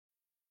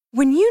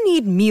When you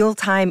need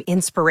mealtime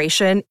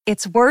inspiration,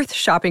 it's worth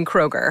shopping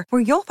Kroger,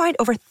 where you'll find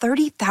over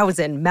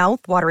 30,000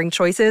 mouth-watering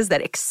choices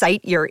that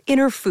excite your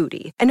inner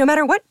foodie. And no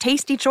matter what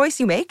tasty choice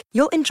you make,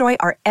 you'll enjoy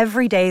our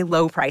everyday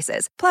low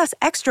prices, plus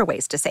extra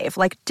ways to save,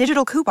 like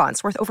digital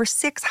coupons worth over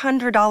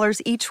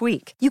 $600 each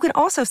week. You can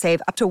also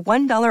save up to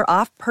 $1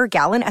 off per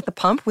gallon at the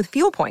pump with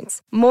fuel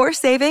points. More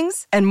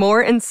savings and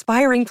more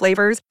inspiring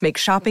flavors make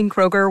shopping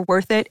Kroger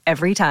worth it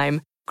every time.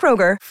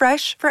 Kroger,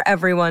 fresh for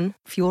everyone.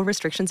 Fuel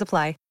restrictions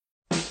apply.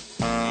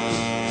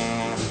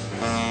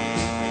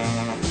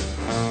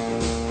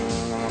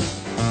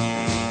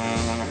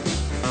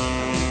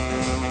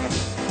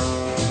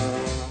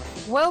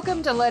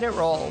 Welcome to Let It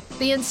Roll,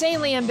 the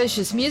insanely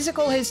ambitious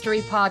musical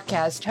history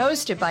podcast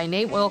hosted by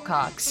Nate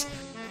Wilcox.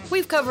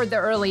 We've covered the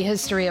early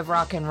history of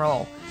rock and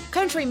roll,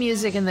 country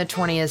music in the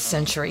 20th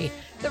century,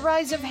 the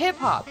rise of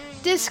hip-hop,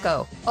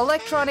 disco,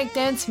 electronic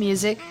dance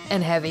music,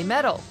 and heavy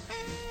metal.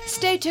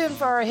 Stay tuned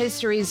for our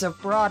histories of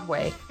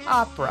Broadway,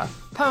 opera,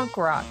 punk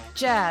rock,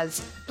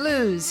 jazz,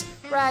 blues,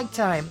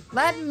 ragtime,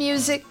 Latin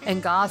music,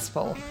 and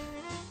gospel.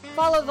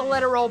 Follow the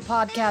Let It Roll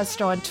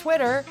podcast on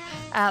Twitter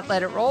at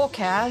Let It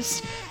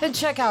Rollcast and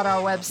check out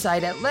our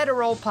website at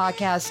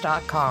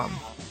letitrollpodcast.com.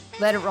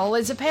 Let It Roll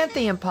is a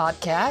Pantheon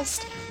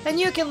podcast, and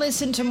you can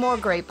listen to more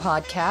great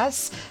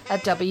podcasts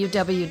at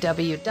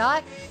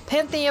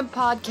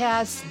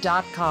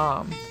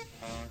www.pantheonpodcast.com.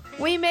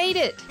 We made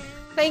it!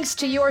 Thanks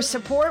to your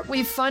support,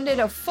 we've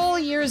funded a full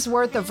year's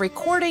worth of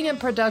recording and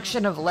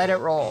production of Let It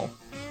Roll.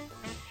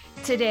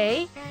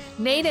 Today,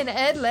 Nate and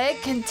Ed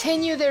Legg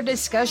continue their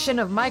discussion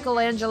of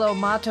Michelangelo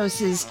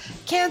Matos's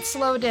Can't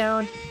Slow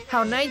Down, How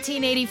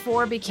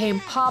 1984 Became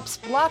Pop's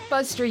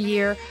Blockbuster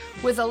Year,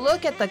 with a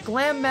look at the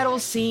glam metal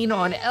scene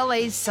on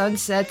LA's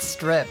Sunset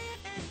Strip.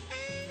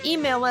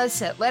 Email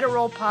us at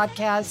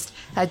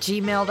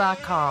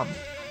letitrollpodcast@gmail.com.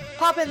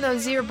 Pop in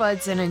those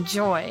earbuds and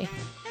enjoy.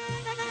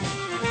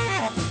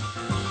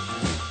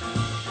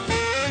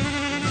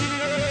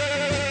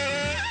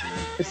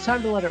 It's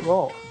time to let it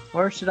roll.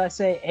 Or should I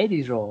say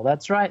 80s roll?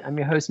 That's right. I'm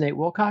your host, Nate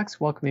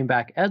Wilcox, welcoming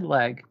back Ed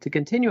Legg to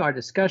continue our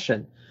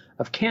discussion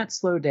of Can't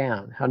Slow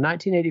Down, How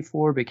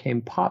 1984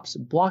 Became Pop's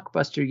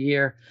Blockbuster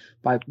Year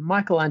by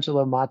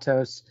Michelangelo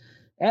Matos.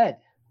 Ed,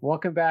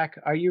 welcome back.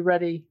 Are you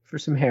ready for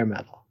some hair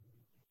metal?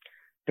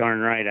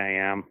 Darn right I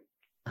am.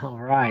 All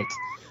right.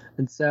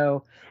 And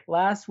so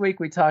last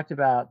week we talked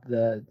about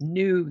the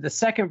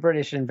second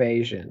British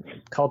invasion,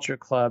 Culture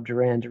Club,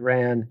 Duran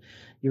Duran,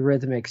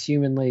 Eurythmics,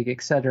 Human League,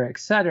 etc.,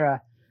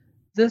 etc.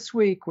 This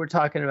week, we're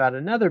talking about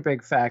another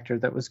big factor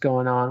that was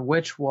going on,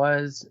 which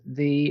was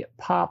the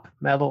pop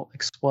metal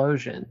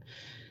explosion.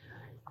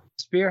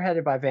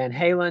 Spearheaded by Van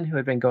Halen, who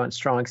had been going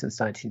strong since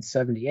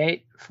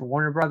 1978 for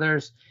Warner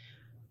Brothers,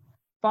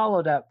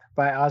 followed up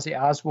by Ozzy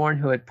Osbourne,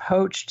 who had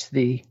poached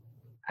and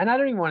I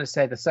don't even want to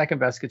say the second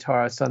best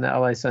guitarist on the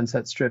LA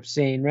Sunset Strip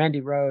scene. Randy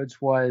Rhoads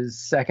was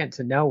second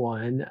to no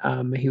one.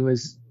 He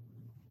was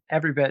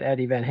every bit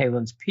Eddie Van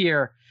Halen's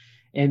peer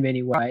in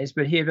many ways,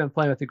 but he had been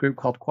playing with a group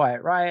called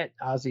Quiet Riot.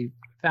 Ozzy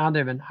found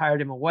him and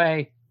hired him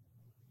away.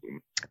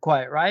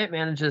 Quiet Riot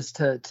manages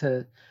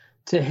to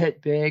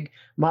hit big.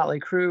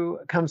 Motley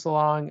Crue comes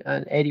along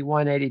in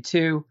 81,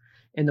 82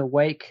 in the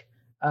wake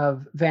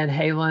of Van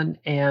Halen,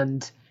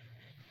 and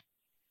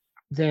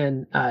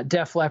then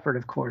Def Leppard,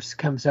 of course,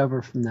 comes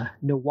over from the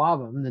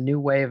NWOBHM, the new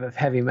wave of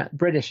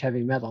British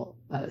heavy metal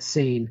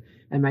scene,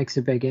 and makes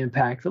a big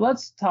impact. But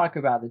let's talk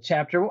about the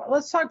chapter.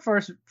 Let's talk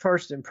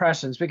first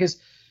impressions, because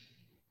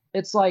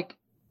it's like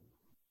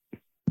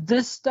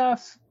this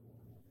stuff,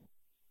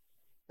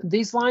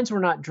 these lines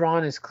were not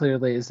drawn as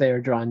clearly as they are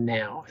drawn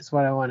now, is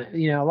what I want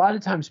to, a lot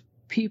of times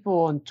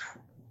people in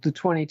the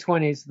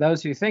 2020s,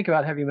 those who think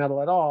about heavy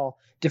metal at all,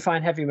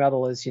 define heavy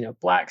metal as,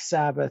 Black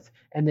Sabbath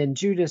and then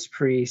Judas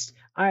Priest,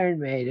 Iron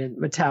Maiden,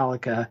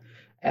 Metallica,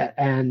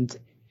 and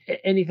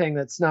anything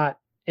that's not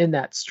in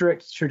that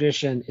strict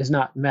tradition is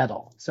not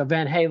metal. So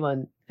Van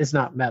Halen is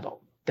not metal.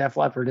 Def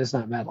Leppard is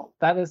not metal.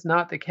 That is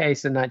not the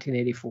case in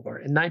 1984.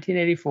 In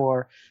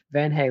 1984,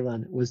 Van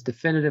Halen was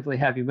definitively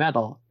heavy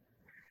metal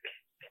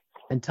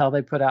until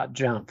they put out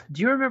Jump.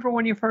 Do you remember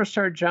when you first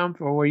heard Jump,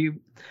 or were you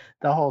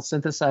the whole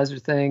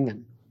synthesizer thing,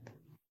 and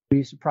were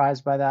you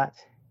surprised by that?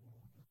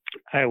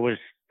 I was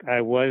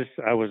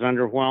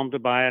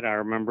underwhelmed by it. I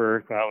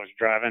remember I was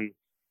driving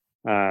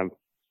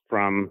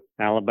from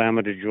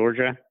Alabama to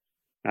Georgia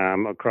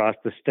across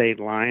the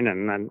state line,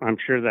 and I'm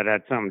sure that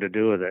had something to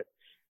do with it.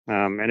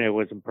 And it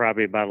was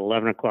probably about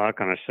 11 o'clock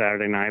on a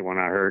Saturday night when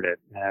I heard it.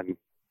 And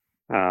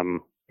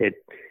it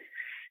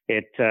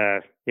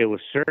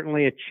was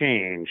certainly a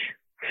change.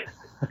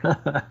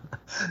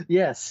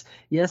 Yes,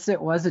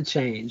 it was a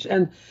change.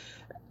 And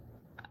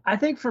I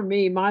think for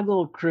me, my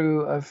little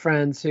crew of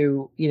friends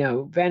who,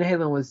 Van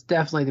Halen was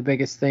definitely the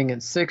biggest thing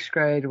in sixth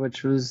grade,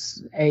 which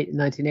was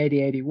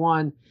 1980,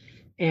 81.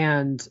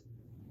 And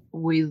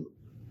we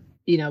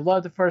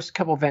loved the first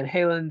couple of Van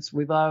Halens.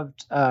 We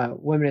loved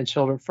Women and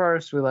Children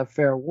First. We loved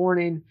Fair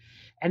Warning.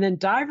 And then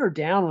Diver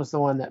Down was the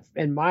one that,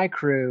 in my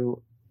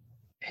crew,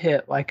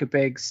 hit like a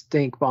big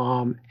stink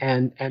bomb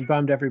and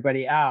bummed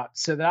everybody out,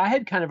 so that I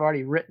had kind of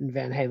already written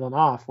Van Halen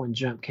off when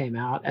Jump came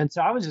out. And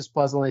so I was just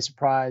pleasantly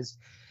surprised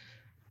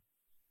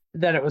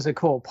that it was a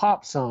cool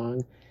pop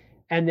song.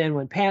 And then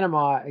when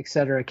Panama, et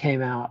cetera,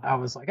 came out, I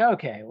was like,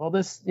 okay, well,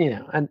 this,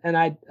 and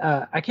I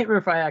can't remember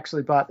if I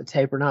actually bought the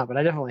tape or not, but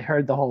I definitely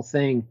heard the whole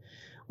thing,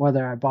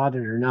 whether I bought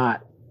it or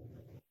not.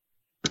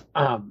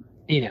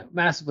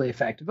 Massively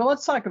effective. But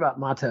let's talk about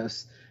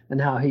Matos and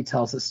how he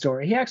tells the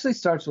story. He actually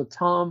starts with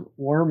Tom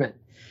Werman,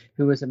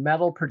 who was a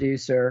metal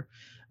producer.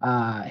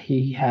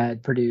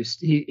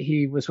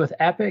 He was with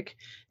Epic,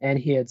 and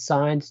he had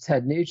signed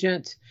Ted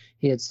Nugent.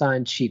 He had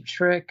signed Cheap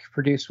Trick,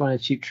 produced one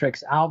of Cheap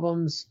Trick's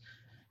albums.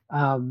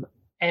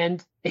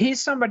 And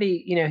he's somebody,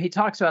 he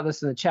talks about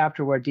this in the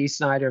chapter where Dee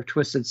Snider of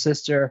Twisted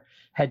Sister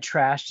had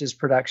trashed his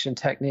production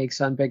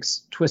techniques on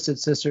Twisted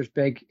Sister's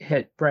big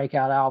hit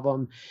breakout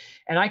album.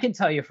 And I can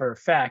tell you for a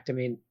fact,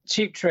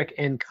 Cheap Trick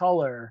in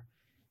color,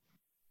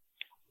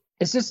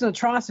 it's just an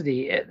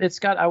atrocity. It's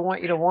got I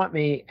Want You to Want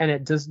Me, and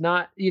it does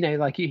not,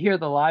 like you hear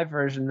the live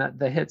version, that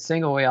the hit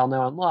single we all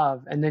know and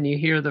love, and then you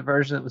hear the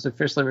version that was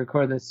officially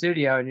recorded in the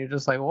studio, and you're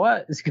just like,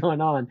 what is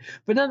going on?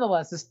 But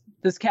nonetheless,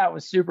 this cat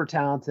was super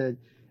talented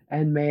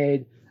and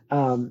made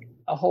a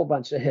whole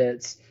bunch of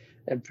hits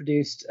and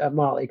produced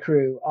Motley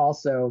Crue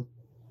also.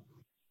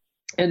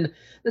 And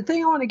the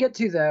thing I want to get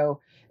to,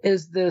 though,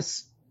 is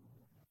this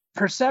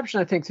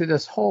perception, I think, through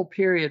this whole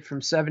period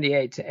from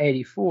 78 to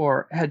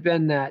 84 had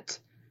been that,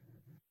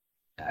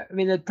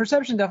 the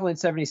perception definitely in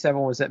 77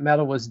 was that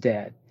metal was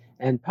dead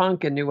and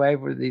punk and new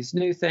wave were these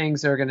new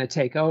things that are going to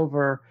take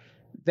over.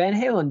 Van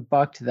Halen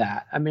bucked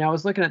that. I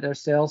was looking at their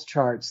sales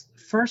charts.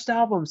 First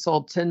album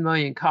sold 10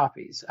 million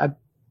copies. I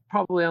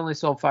probably only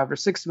sold 5 or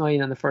 6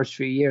 million in the first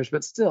few years,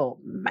 but still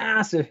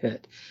massive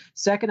hit.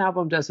 Second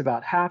album does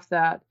about half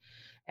that.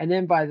 And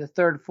then by the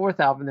third, fourth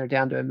album, they're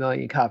down to 1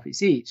 million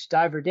copies each.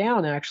 Diver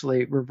Down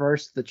actually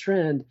reversed the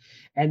trend,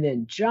 and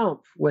then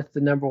Jump with the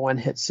number one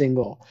hit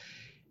single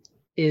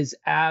is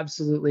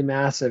absolutely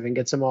massive and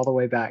gets them all the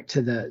way back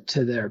to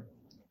their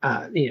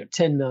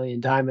 10 million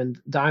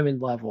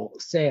diamond level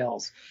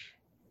sales.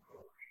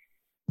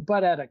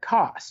 But at a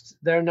cost.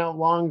 They're no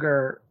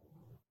longer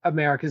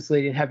America's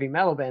leading heavy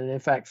metal band, and in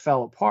fact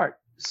fell apart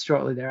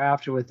shortly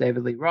thereafter with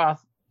David Lee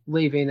Roth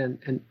leaving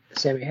and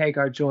Sammy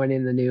Hagar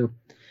joining the new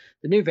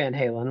Van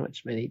Halen,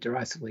 which many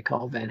derisively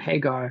call Van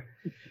Hagar.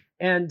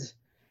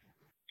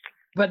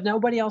 But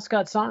nobody else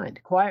got signed.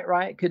 Quiet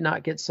Riot could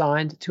not get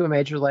signed to a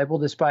major label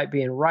despite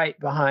being right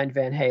behind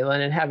Van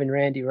Halen and having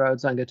Randy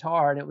Rhoads on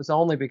guitar. And it was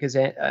only because,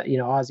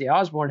 Ozzy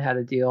Osbourne had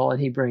a deal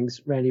and he brings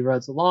Randy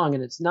Rhoads along.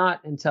 And it's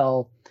not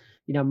until,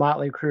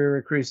 Motley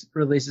Crue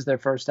releases their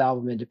first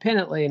album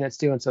independently, and it's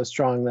doing so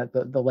strong that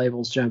the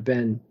labels jump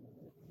in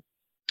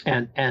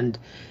and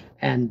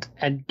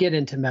get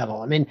into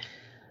metal.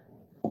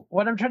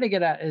 What I'm trying to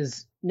get at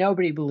is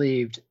nobody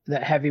believed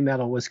that heavy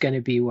metal was going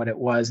to be what it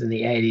was in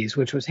the 80s,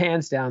 which was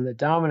hands down the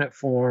dominant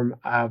form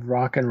of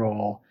rock and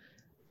roll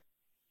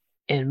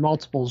in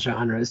multiple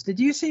genres. Did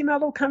you see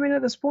metal coming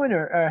at this point,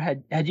 or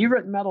had you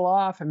written metal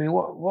off?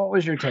 What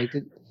was your take?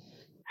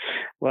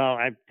 Well,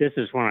 this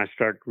is when I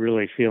start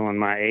really feeling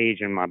my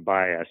age and my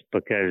bias,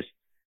 because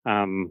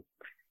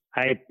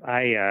I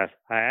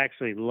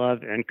actually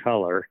loved In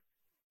Color,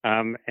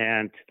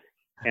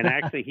 and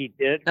actually he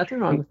did. Nothing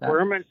wrong with that.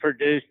 Werman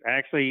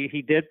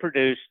he did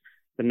produce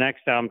the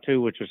next album too,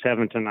 which was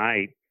Heaven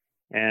Tonight,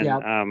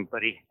 and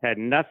but he had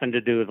nothing to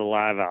do with the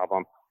live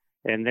album.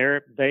 And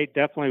they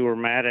definitely were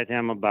mad at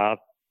him about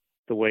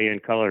the way In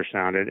Color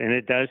sounded, and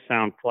it does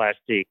sound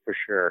plastic for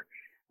sure.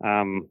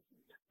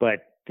 But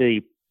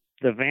the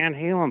Van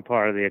Halen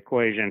part of the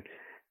equation,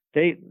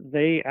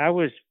 I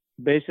was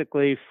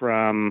basically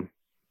from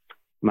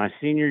my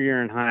senior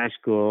year in high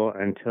school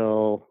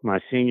until my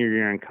senior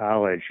year in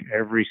college,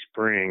 every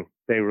spring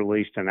they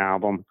released an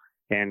album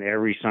and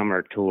every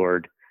summer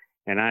toured.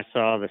 And I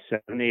saw the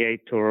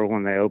 78 tour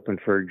when they opened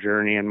for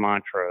Journey in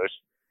Montrose.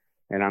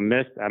 And I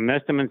missed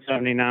them in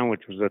 79,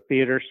 which was a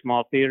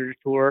small theater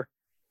tour.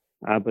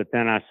 But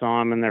then I saw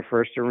them in their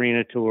first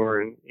arena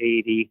tour in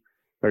 80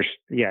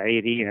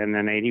 and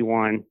then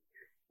 81.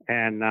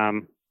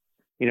 And,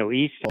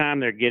 each time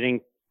they're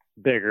getting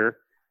bigger,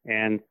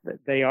 and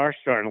they are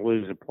starting to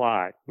lose the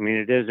plot.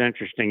 It is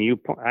interesting.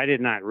 I did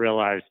not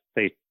realize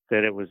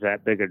that it was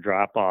that big a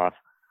drop off,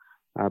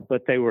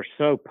 but they were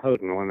so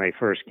potent when they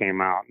first came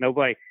out.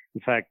 Nobody,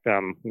 in fact,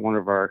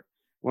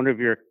 one of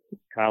your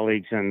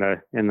colleagues in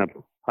the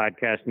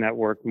podcast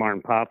network,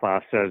 Martin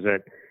Popoff, says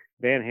that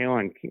Van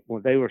Halen,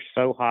 they were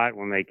so hot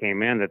when they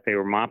came in that they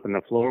were mopping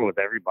the floor with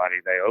everybody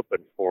they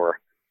opened for,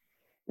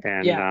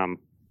 and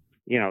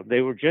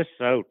they were just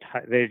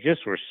they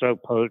just were so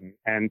potent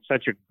and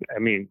such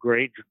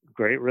great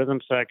rhythm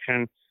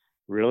section,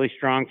 really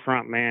strong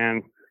front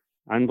man,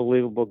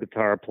 unbelievable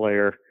guitar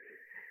player.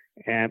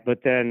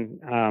 But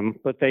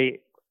they,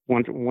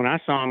 when I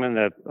saw them in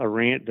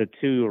the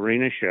two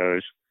arena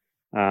shows,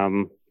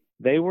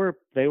 they were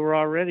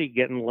already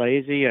getting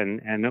lazy,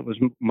 and it was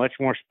much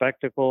more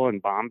spectacle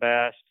and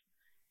bombast.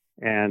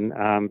 and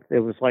it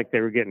was like they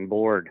were getting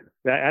bored.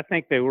 I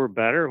think they were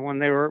better when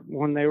they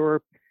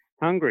were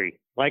hungry,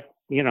 like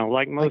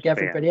like most like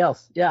everybody bands.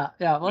 else. Yeah.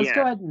 Let's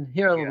go Yeah. ahead and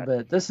hear a little Yeah.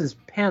 bit. This is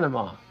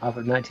Panama off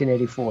of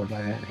 1984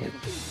 by Van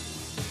Halen.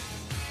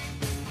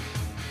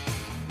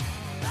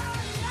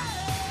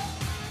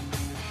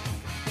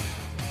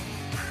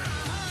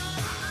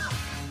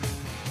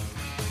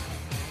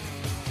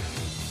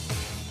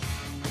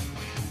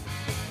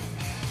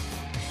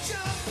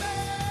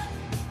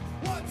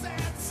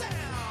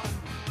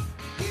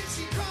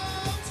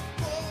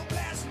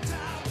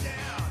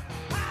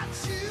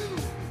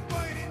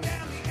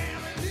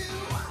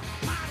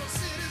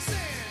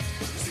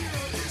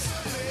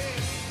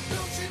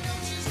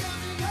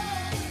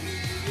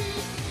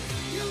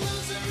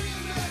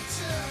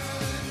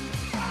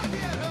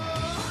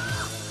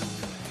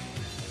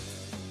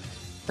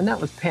 And that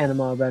was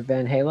Panama by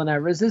Van Halen. I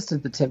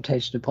resisted the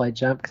temptation to play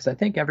Jump because I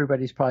think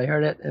everybody's probably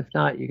heard it. If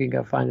not, you can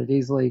go find it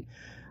easily.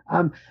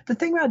 The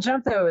thing about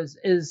Jump, though,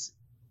 is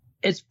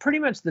it's pretty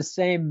much the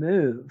same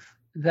move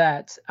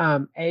that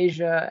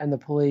Asia and the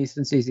Police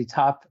and ZZ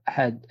Top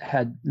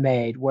had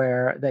made,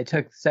 where they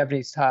took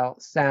 70s style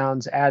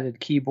sounds, added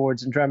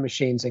keyboards and drum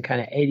machines, and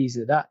kind of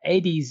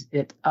 80s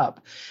it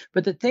up.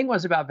 But the thing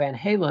was about Van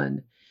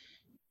Halen,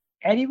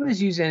 Eddie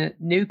was using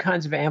new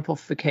kinds of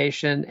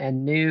amplification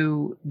and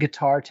new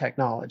guitar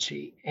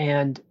technology,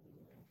 and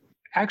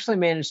actually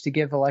managed to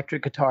give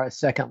electric guitar a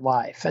second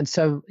life. And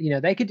so,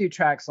 they could do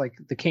tracks like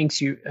The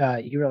Kinks' You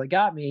Really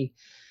Got Me,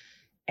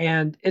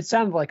 and it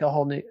sounded like a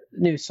whole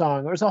new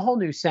song. It was a whole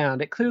new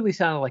sound. It clearly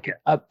sounded like an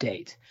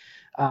update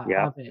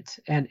of it,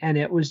 and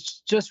it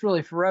was just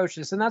really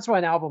ferocious. And that's why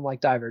an album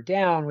like Diver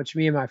Down, which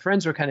me and my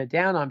friends were kind of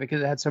down on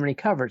because it had so many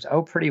covers,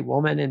 Oh Pretty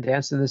Woman and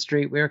Dance in the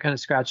Street, we were kind of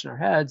scratching our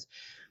heads.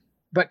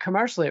 But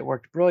commercially, it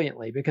worked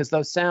brilliantly because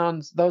those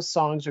songs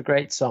are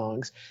great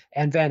songs,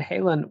 and Van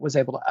Halen was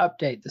able to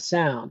update the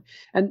sound.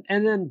 And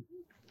then,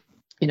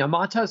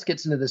 Matos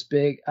gets into this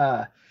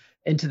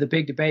into the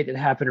big debate that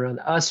happened around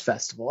the US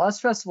Festival. US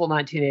Festival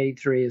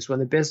 1983 is when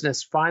the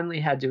business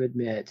finally had to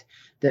admit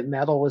that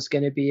metal was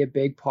going to be a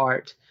big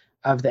part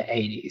of the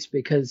 80s,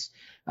 because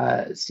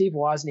Steve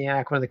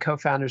Wozniak, one of the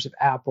co-founders of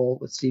Apple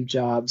with Steve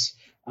Jobs,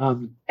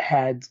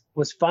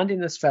 was funding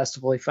this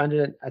festival. He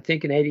funded it, I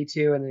think, in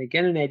 82 and then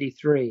again in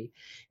 83.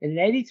 And in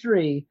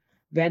 83,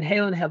 Van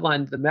Halen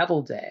headlined the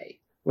Metal Day,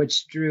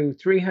 which drew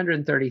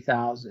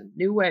 330,000.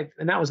 New Wave,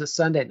 and that was a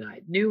Sunday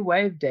night. New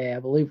Wave Day, I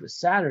believe, was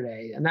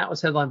Saturday, and that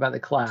was headlined by The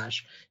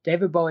Clash.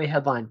 David Bowie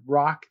headlined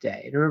Rock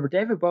Day. And remember,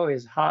 David Bowie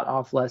is hot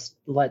off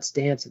Let's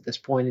Dance at this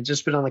point. He'd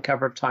just been on the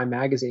cover of Time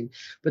magazine.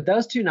 But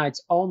those two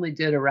nights only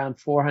did around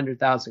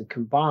 400,000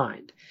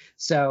 combined.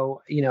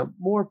 So,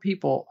 more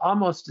people,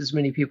 almost as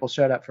many people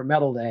showed up for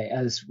Metal Day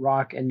as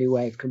Rock and New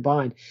Wave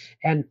combined.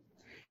 And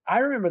I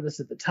remember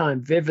this at the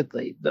time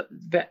vividly.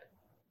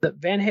 The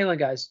Van Halen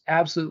guys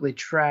absolutely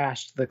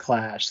trashed The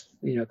Clash,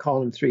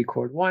 calling them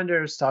three-chord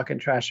wonders, talking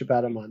trash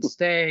about them on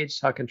stage,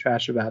 talking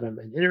trash about them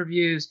in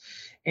interviews.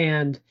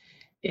 And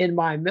in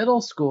my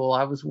middle school,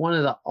 I was one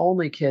of the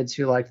only kids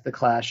who liked The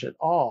Clash at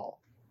all.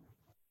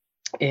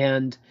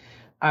 And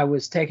I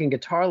was taking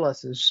guitar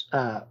lessons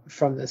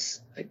from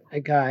a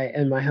guy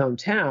in my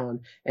hometown,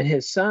 and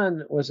his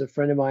son was a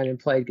friend of mine and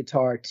played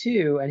guitar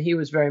too, and he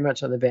was very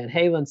much on the Van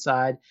Halen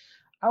side.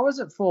 I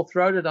wasn't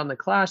full-throated on the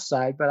Clash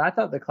side, but I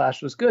thought the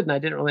Clash was good, and I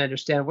didn't really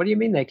understand, what do you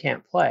mean they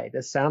can't play?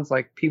 This sounds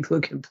like people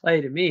who can play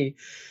to me.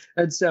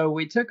 And so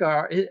we took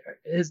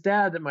his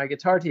dad, my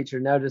guitar teacher,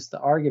 noticed the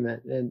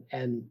argument,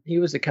 and he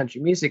was a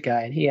country music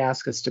guy, and he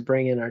asked us to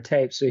bring in our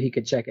tapes so he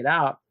could check it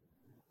out.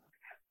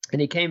 And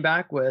he came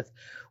back with,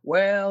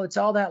 well, it's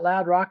all that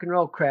loud rock and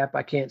roll crap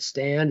I can't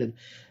stand, and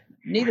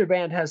neither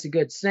band has a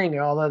good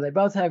singer, although they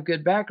both have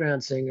good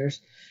background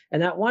singers.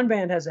 And that one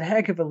band has a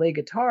heck of a lead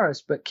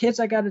guitarist. But kids,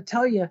 I got to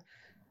tell you,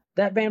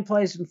 that band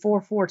plays in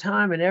 4/4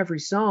 time in every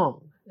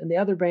song. And the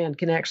other band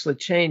can actually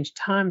change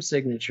time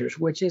signatures,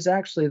 which is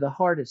actually the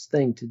hardest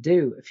thing to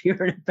do if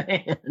you're in a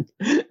band.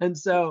 And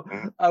so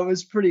I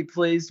was pretty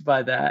pleased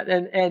by that.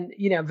 And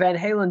Van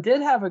Halen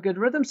did have a good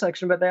rhythm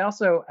section, but they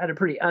also had a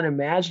pretty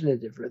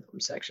unimaginative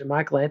rhythm section.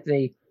 Michael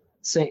Anthony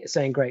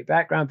sang great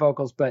background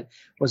vocals, but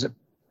was a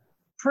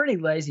pretty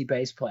lazy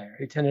bass player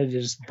who tended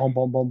to just boom,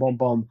 boom, boom, boom,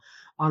 boom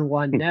on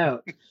one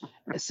note.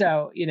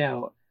 So,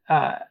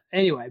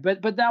 anyway,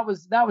 but that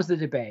was the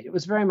debate. It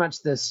was very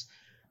much this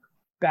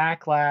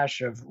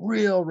backlash of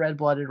real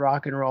red-blooded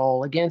rock and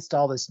roll against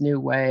all this new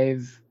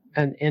wave,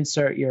 and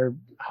insert your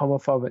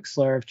homophobic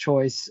slur of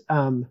choice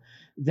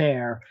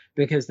there,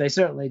 because they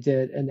certainly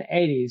did in the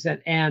 80s.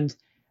 And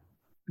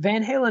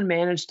Van Halen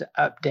managed to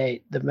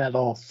update the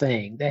metal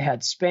thing. They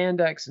had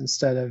spandex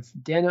instead of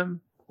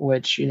denim,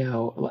 which,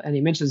 and he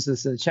mentions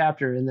this in the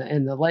chapter, in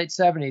the late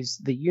 70s,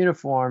 the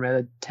uniform at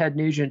a Ted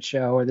Nugent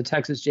show or the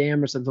Texas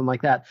Jam or something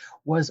like that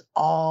was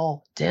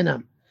all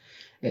denim.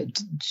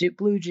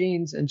 Blue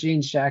jeans and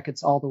jeans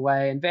jackets all the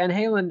way. And Van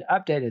Halen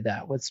updated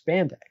that with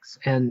spandex,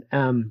 and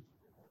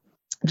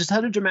just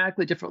had a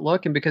dramatically different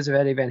look. And because of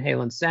Eddie Van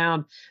Halen's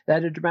sound, they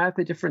had a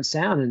dramatically different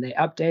sound, and they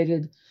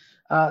updated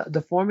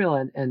the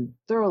formula and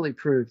thoroughly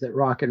proved that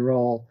rock and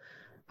roll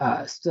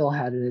still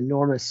had an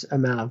enormous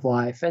amount of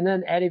life. And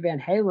then Eddie Van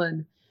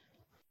Halen,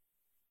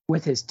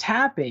 with his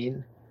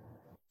tapping,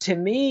 to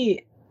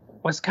me,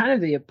 was kind of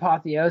the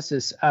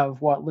apotheosis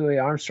of what Louis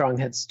Armstrong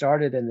had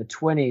started in the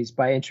 1920s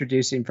by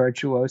introducing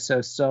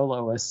virtuoso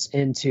soloists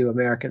into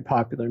American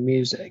popular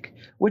music,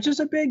 which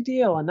is a big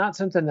deal and not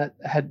something that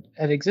had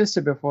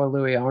existed before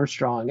Louis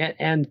Armstrong.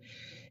 And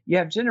you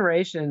have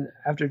generation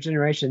after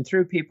generation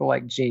through people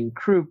like Gene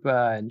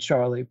Krupa and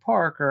Charlie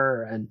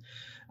Parker and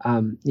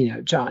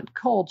John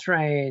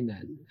Coltrane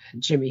and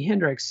Jimi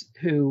Hendrix,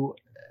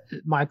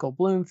 Michael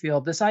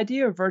Bloomfield. This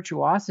idea of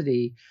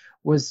virtuosity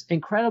was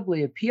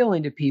incredibly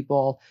appealing to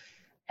people.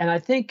 And I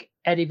think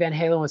Eddie Van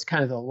Halen was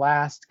kind of the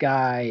last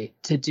guy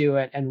to do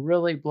it and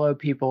really blow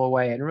people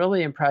away and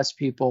really impress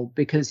people,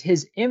 because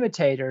his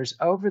imitators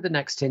over the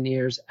next 10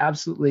 years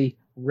absolutely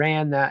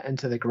ran that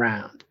into the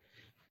ground.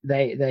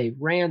 They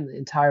ran the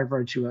entire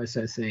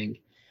virtuoso thing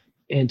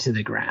into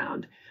the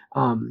ground.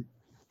 But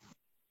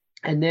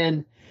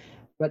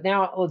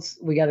now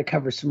we got to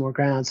cover some more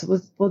ground. So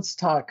let's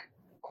talk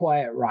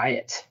Quiet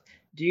Riot.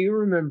 Do you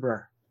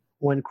remember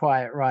when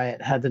Quiet Riot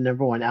had the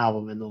 #1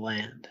 album in the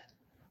land?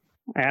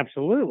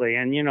 Absolutely.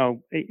 And,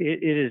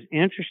 it is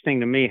interesting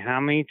to me how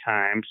many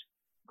times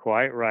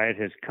Quiet Riot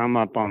has come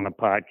up on the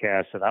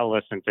podcast that I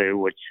listen to,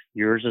 which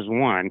yours is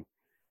one.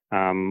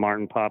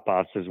 Martin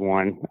Popoff's is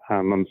one,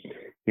 and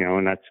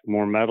that's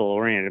more metal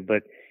oriented,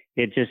 but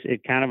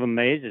it kind of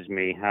amazes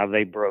me how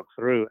they broke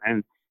through.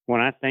 And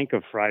when I think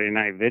of Friday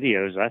night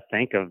videos, I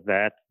think of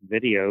that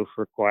video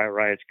for Quiet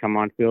Riot's Come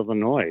On Feel the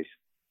Noise.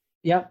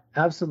 Yep,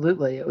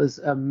 absolutely. It was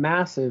a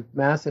massive,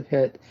 massive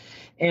hit.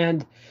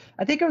 And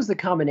I think it was the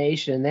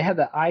combination. They had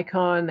the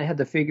icon, they had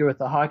the figure with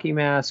the hockey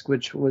mask,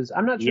 which was,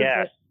 I'm not sure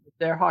if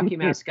their hockey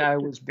mask guy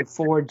was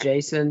before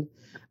Jason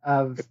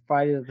of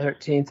Friday the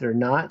 13th or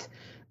not,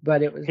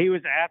 but it was. He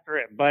was after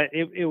it, but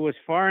it was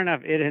far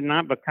enough. It had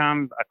not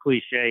become a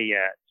cliche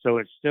yet. So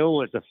it still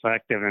was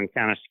effective and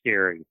kind of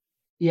scary.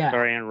 Yeah.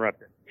 Sorry, I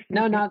interrupted.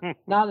 No,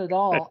 not at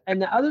all.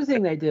 And the other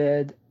thing they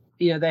did,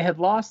 they had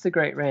lost the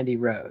great Randy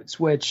Rhoads,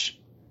 which,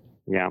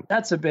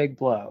 that's a big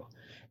blow.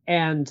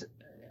 And,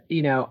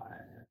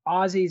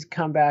 Ozzy's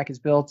comeback has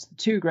built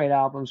 2 great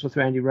albums with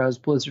Randy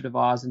Rhoads, Blizzard of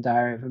Oz and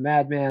Diary of a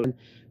Madman,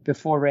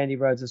 before Randy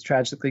Rhoads was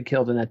tragically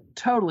killed in a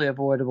totally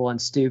avoidable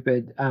and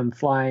stupid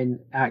flying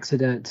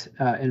accident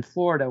in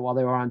Florida while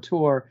they were on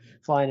tour,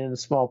 flying in a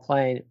small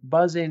plane,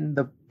 buzzing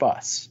the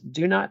bus.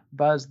 Do not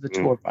buzz the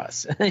tour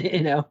bus,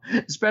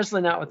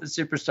 especially not with a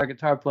superstar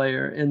guitar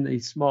player in the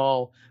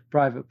small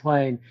private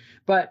plane.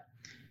 But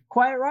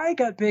Quiet Riot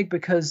got big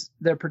because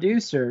their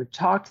producer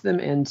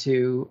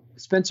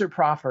Spencer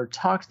Proffer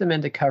talked them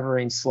into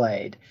covering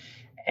Slade.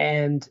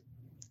 And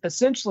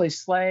essentially,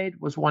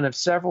 Slade was one of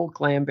several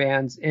glam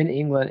bands in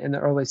England in the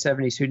early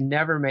 70s who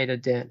never made a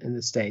dent in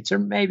the States, or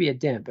maybe a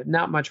dent, but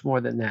not much more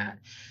than that.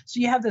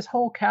 So you have this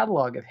whole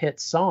catalog of hit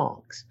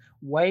songs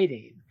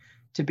waiting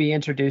to be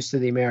introduced to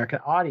the American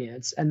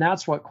audience. And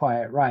that's what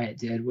Quiet Riot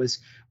did,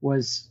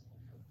 was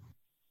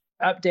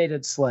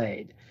updated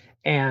Slade.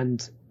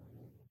 And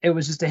it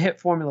was just a hit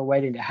formula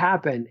waiting to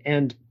happen.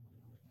 And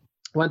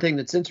one thing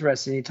that's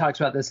interesting, he talks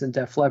about this in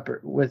Def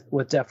Leppard,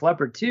 with Def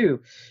Leppard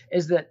too,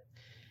 is that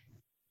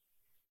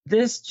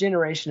this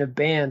generation of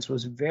bands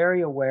was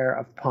very aware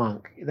of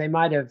punk. They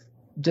might have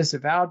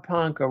disavowed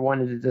punk or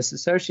wanted to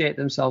disassociate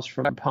themselves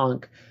from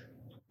punk,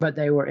 but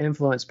they were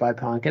influenced by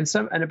punk. And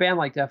a band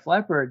like Def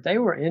Leppard, they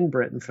were in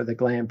Britain for the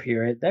glam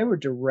period. They were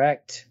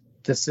direct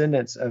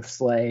descendants of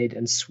Slade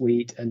and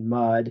Sweet and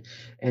Mud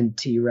and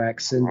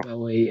T-Rex and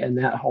Bowie and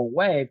that whole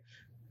wave.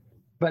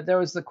 But there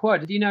was the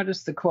quote. Did you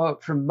notice the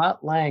quote from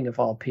Mutt Lange, of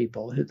all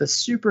people, the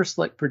super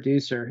slick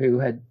producer who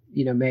had,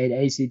 made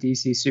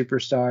AC/DC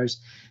Superstars,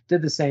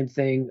 did the same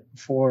thing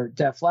for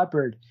Def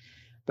Leppard.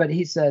 But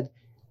he said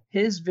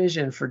his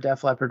vision for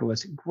Def Leppard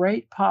was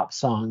great pop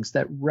songs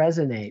that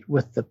resonate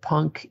with the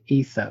punk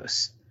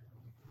ethos.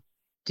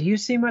 Do you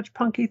see much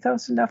punk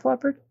ethos in Def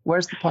Leppard?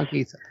 Where's the punk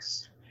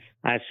ethos?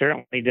 I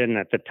certainly didn't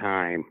at the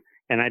time.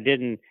 And I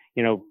didn't,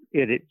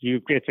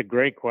 it's a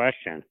great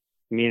question.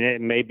 I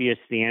mean, maybe it's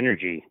the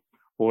energy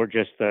or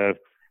just the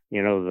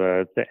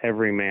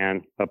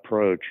everyman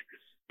approach.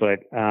 But,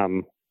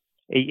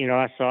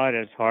 I saw it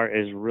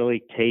as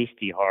really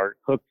tasty,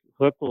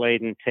 hook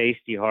laden,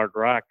 tasty hard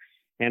rock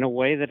in a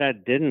way that I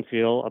didn't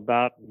feel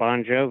about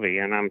Bon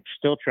Jovi. And I'm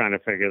still trying to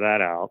figure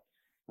that out.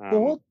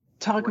 We'll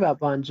talk about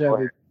Bon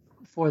Jovi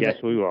before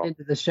the end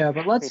of the show,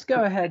 but let's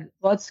go ahead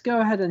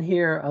and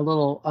hear a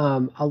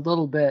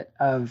little bit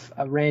of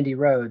Randy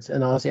Rhoads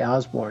and Ozzy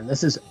Osbourne.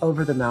 This is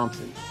Over the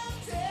Mountain.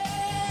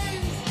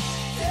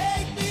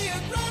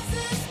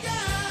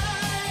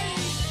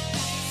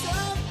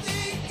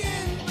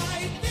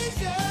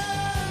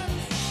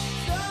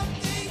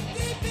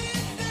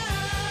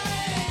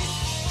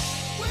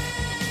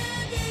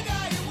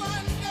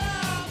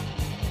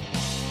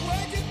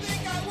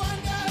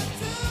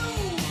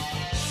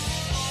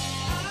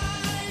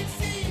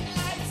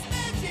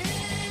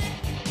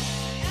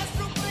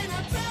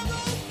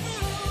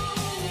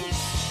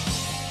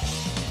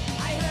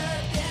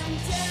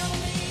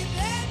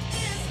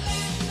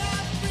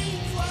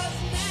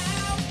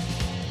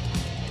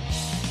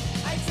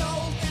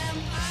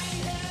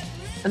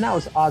 and that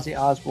was Ozzy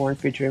Osbourne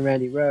featuring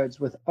Randy Rhoads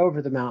with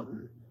Over the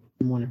Mountain,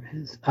 one of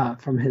his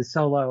from his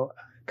solo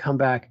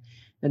comeback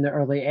in the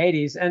early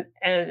 80s.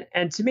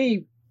 And to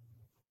me,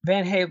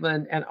 Van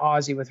Halen and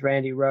Ozzy with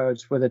Randy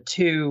Rhoads were the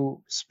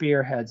two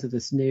spearheads of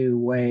this new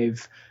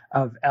wave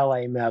of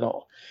LA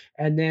metal.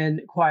 And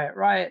then Quiet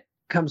Riot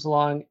comes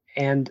along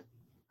and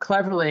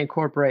cleverly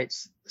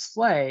incorporates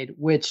Slade,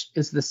 which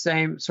is the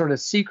same sort of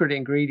secret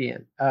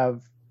ingredient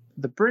of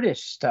the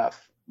British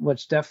stuff,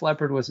 which Def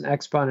Leppard was an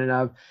exponent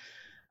of,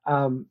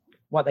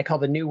 what they call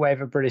the new wave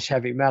of British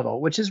heavy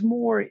metal, which is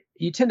more,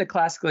 you tend to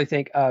classically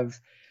think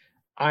of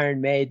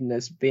Iron Maiden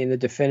as being the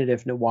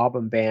definitive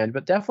Nawabum band,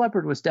 but Def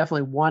Leppard was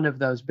definitely one of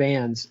those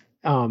bands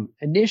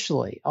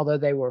initially, although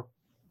they were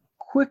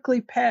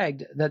quickly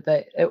pegged that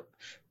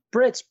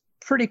Brits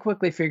pretty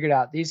quickly figured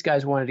out these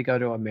guys wanted to go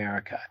to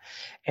America,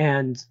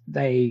 and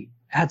they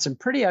had some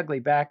pretty ugly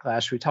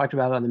backlash. We talked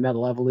about it on the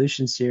Metal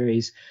Evolution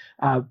series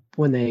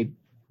when they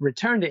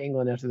returned to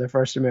England after their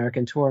first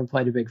American tour and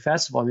played a big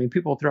festival. I mean,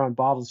 people throwing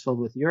bottles filled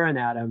with urine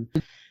at them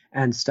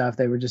and stuff.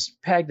 They were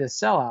just pegged as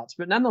sellouts,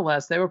 but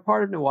nonetheless, they were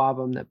part of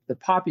Nawabum, the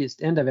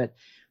poppiest end of it.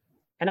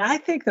 And I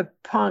think the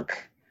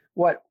punk,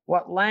 what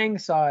Lang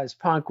saw as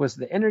punk was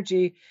the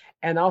energy.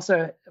 And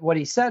also what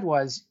he said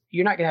was,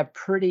 you're not going to have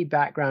pretty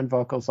background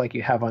vocals like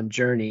you have on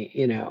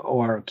Journey,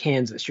 or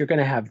Kansas. You're going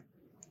to have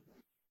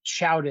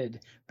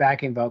shouted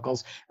backing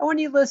vocals. And when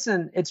you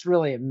listen, it's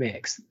really a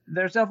mix.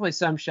 There's definitely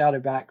some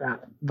shouted background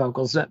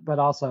vocals, but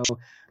also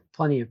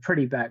plenty of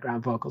pretty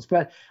background vocals.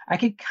 But I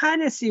could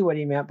kind of see what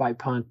he meant by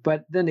punk.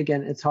 But then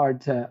again, it's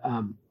hard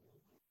to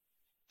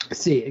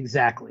see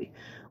exactly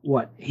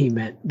what he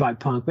meant by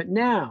punk. But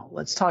now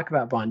let's talk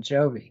about Bon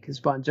Jovi, because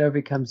Bon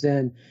Jovi comes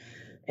in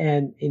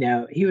and,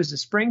 he was a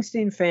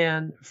Springsteen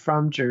fan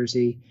from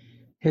Jersey.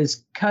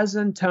 His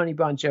cousin, Tony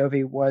Bon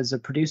Jovi, was a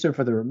producer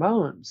for the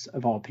Ramones,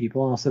 of all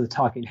people, and also the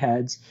Talking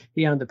Heads.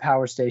 He owned the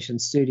Power Station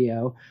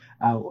studio,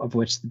 of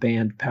which the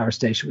band Power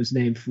Station was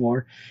named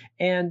for.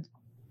 And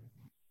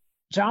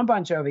John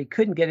Bon Jovi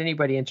couldn't get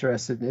anybody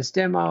interested in this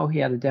demo. He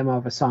had a demo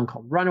of a song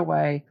called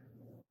Runaway,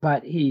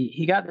 but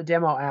he got the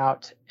demo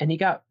out and he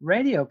got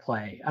radio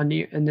play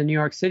in the New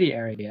York City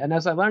area. And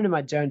as I learned in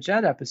my Joan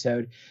Jett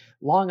episode,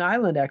 Long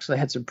Island actually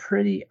had some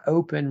pretty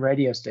open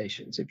radio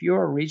stations. If you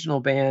were a regional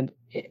band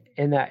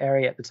in that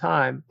area at the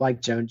time,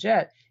 like Joan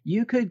Jett,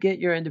 you could get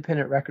your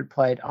independent record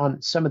played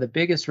on some of the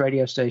biggest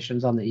radio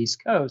stations on the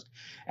East Coast.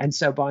 And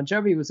so Bon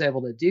Jovi was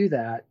able to do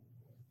that.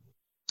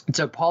 And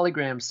so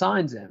Polygram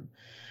signs him.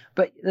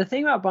 But the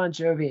thing about Bon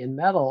Jovi in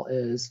metal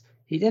is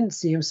he didn't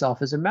see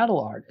himself as a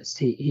metal artist.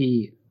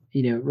 He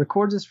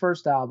records his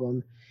first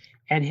album,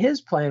 and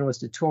his plan was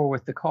to tour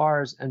with the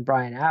Cars and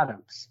Bryan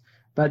Adams.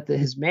 But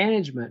his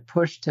management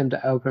pushed him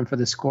to open for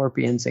the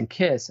Scorpions and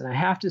Kiss. And I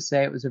have to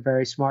say it was a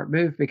very smart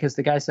move, because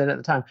the guy said at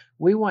the time,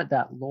 we want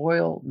that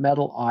loyal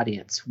metal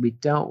audience. We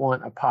don't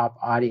want a pop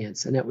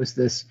audience. And it was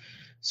this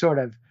sort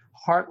of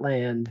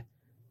heartland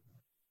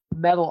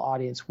metal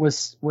audience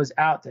was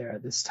out there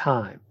at this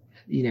time.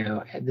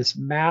 This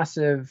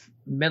massive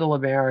middle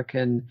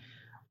American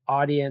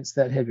audience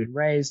that had been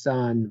raised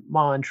on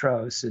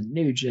Montrose and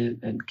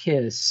Nugent and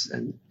Kiss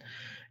and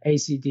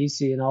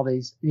AC/DC and all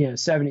these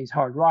 70s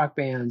hard rock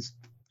bands,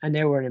 and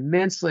they were an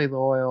immensely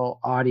loyal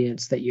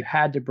audience that you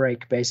had to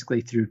break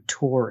basically through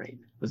touring.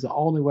 It was the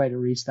only way to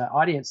reach that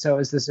audience. So it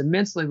was this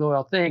immensely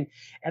loyal thing,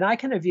 and I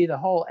kind of view the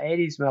whole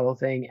 80s metal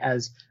thing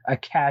as a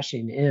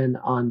cashing in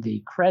on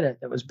the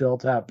credit that was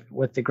built up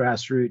with the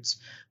grassroots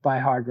by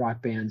hard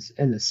rock bands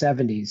in the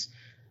 70s,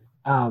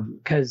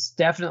 because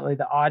definitely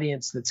the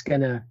audience that's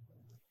gonna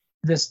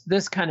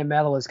this kind of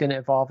metal is going to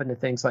evolve into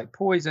things like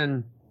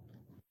Poison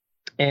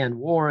and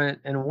Warrant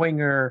and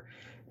Winger,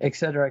 et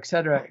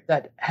cetera,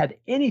 that had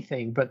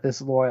anything but this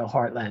loyal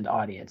heartland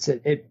audience.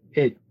 It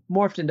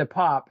morphed into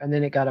pop, and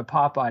then it got a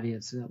pop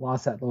audience, and it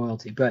lost that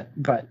loyalty. But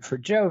for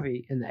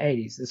Jovi in the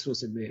 80s, this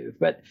was a move.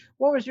 But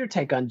what was your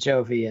take on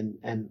Jovi,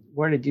 and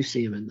where did you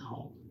see him in the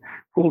whole?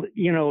 Well,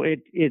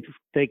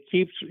 it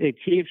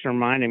keeps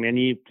reminding me, and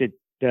it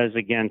does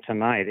again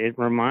tonight. It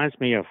reminds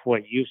me of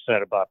what you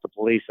said about the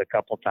Police a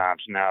couple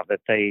times now,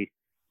 that they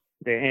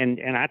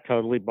and I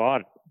totally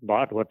bought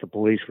what the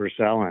Police were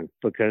selling,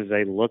 because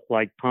they looked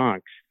like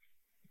punks.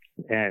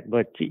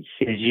 But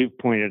as you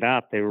pointed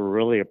out, they were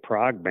really a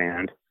prog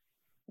band,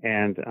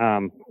 and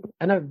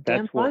a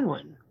damn fine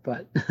one.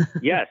 But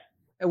yes,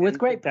 with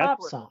great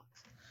pop songs.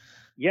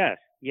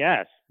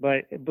 Yes,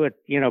 but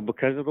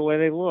because of the way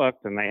they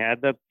looked, and they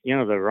had they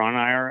were on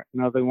IRS.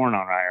 No, they weren't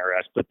on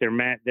IRS, but their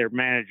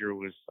manager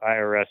was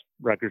IRS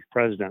Records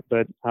president.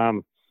 But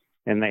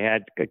and they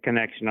had a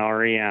connection to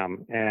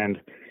REM,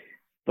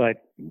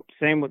 but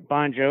same with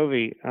Bon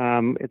Jovi.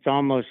 It's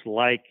almost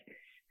like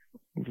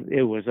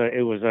it was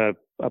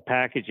a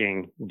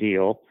packaging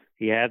deal.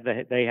 They had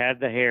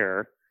the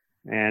hair,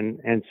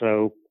 and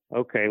so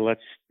okay,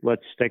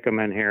 let's stick them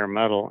in hair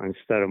metal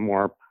instead of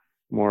more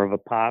of a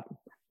pop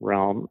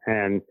realm.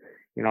 And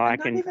I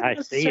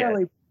see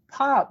it.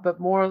 pop, but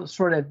more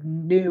sort of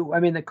new. I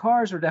mean, the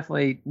Cars were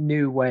definitely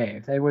new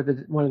wave. They were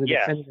one of the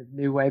definitive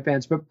new wave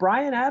bands. But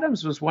Bryan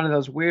Adams was one of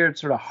those weird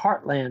sort of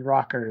heartland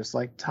rockers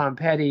like Tom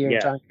Petty or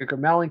John Cougar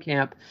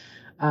Mellencamp,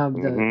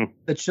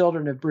 the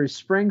children of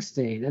Bruce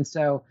Springsteen. And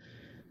so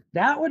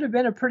that would have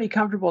been a pretty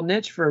comfortable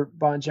niche for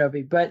Bon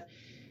Jovi. But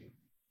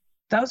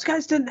those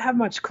guys didn't have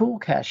much cool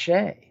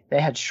cachet. They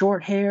had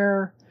short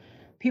hair.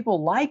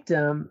 People liked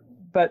them,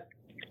 but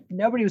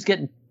nobody was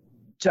getting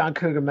John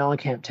Cougar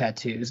Mellencamp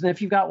tattoos. And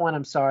if you've got one,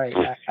 I'm sorry,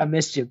 I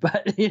missed you.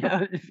 But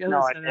if you're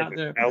listening out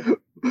there,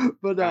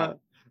 but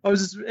I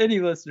was just any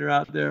listener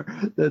out there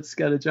that's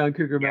got a John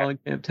Cougar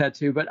Mellencamp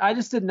tattoo. But I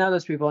just didn't know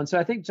those people, and so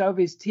I think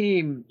Jovi's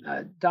team,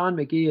 Don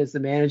McGee is the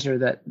manager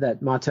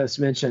that Matos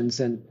mentions,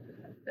 and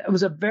it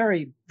was a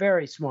very,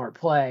 very smart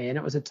play. And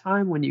it was a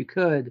time when you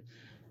could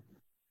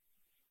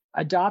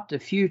adopt a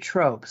few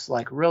tropes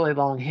like really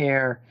long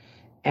hair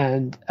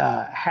and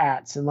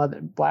hats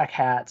and black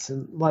hats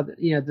and leather,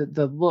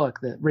 the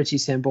look that Richie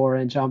Sambora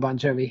and John Bon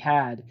Jovi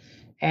had.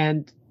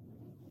 And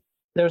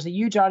there was a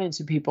huge audience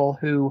of people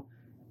who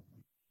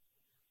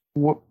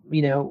were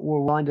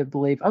willing to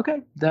believe,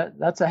 okay,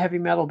 that's a heavy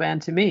metal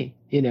band to me,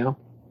 and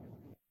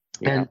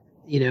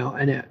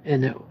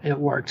it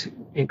worked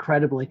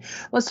incredibly.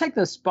 Let's take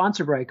the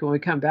sponsor break. When we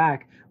come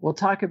back, we'll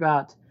talk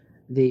about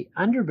the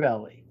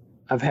underbelly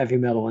of heavy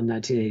metal in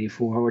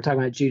 1984. We're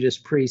talking about Judas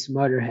Priest,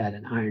 Motorhead,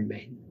 and Iron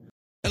Maiden.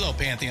 Hello,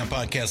 Pantheon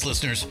Podcast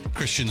listeners.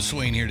 Christian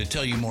Swain here to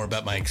tell you more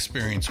about my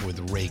experience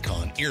with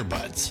Raycon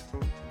earbuds.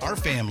 Our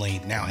family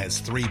now has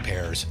 3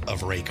 pairs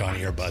of Raycon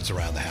earbuds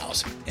around the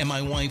house, and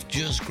my wife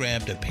just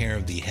grabbed a pair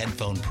of the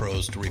Headphone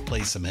Pros to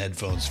replace some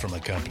headphones from a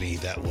company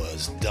that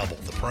was double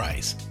the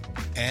price.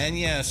 And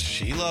yes,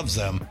 she loves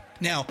them.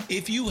 Now,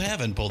 if you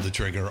haven't pulled the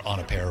trigger on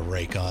a pair of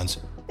Raycons,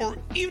 or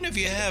even if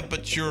you have,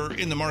 but you're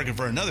in the market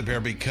for another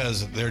pair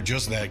because they're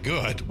just that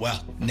good,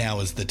 well, now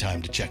is the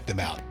time to check them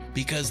out,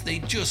 because they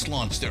just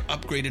launched their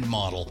upgraded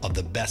model of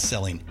the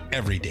best-selling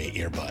everyday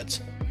earbuds.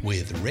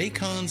 With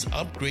Raycon's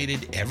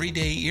upgraded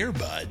everyday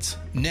earbuds,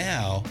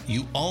 now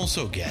you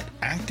also get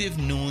active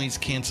noise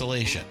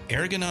cancellation,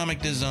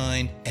 ergonomic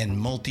design, and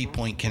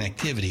multi-point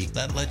connectivity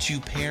that lets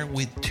you pair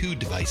with 2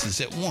 devices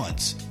at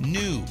once.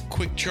 New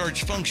quick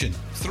charge function,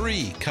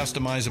 3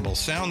 customizable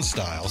sound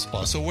styles,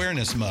 plus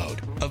awareness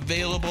mode.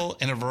 Available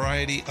in a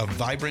variety of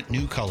vibrant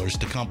new colors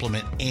to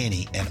complement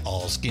any and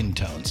all skin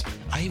tones.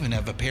 I even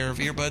have a pair of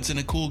earbuds in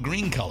a cool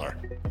green color.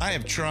 I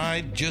have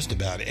tried just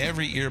about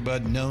every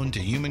earbud known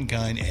to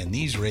humankind, and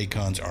these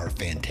Raycons are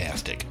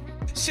fantastic.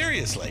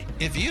 Seriously,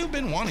 if you've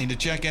been wanting to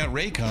check out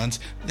Raycons,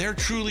 there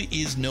truly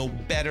is no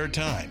better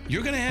time.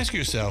 You're going to ask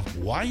yourself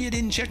why you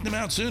didn't check them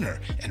out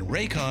sooner, and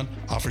Raycon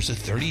offers a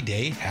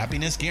 30-day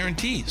happiness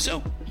guarantee.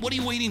 So what are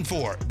you waiting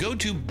for? Go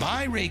to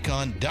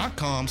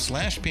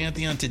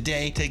buyraycon.com/Pantheon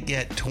today to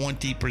get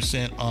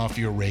 20% off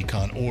your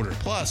Raycon order,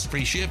 plus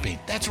free shipping.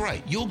 That's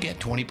right, you'll get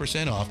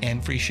 20% off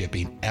and free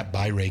shipping at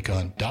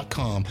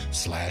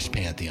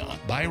buyraycon.com/Pantheon.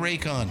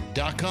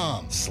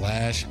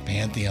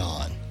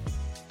 buyraycon.com/Pantheon.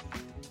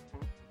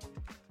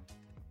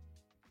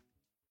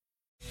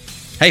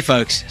 Hey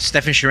folks,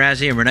 Stefan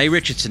Shirazi and Renee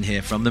Richardson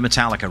here from the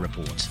Metallica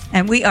Report.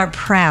 And we are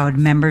proud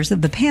members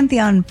of the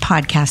Pantheon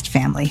podcast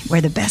family, where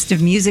the best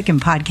of music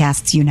and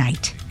podcasts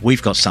unite.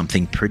 We've got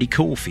something pretty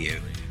cool for you.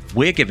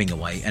 We're giving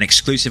away an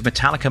exclusive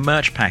Metallica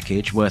merch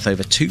package worth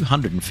over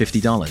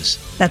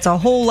 $250. That's a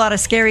whole lot of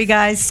Scary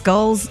Guys,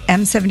 Skulls,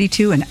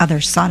 M72, and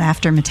other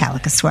sought-after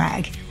Metallica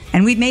swag.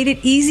 And we've made it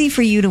easy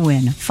for you to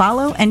win.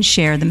 Follow and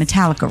share the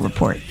Metallica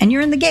Report, and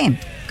you're in the game.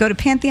 Go to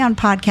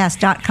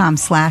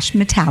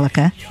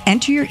pantheonpodcast.com/Metallica,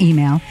 enter your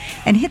email,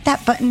 and hit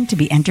that button to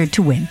be entered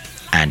to win.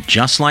 And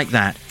just like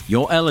that,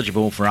 you're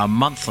eligible for our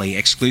monthly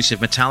exclusive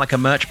Metallica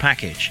merch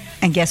package.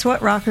 And guess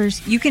what,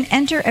 rockers? You can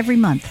enter every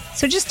month,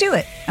 so just do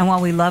it. And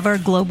while we love our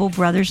global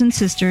brothers and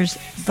sisters,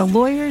 the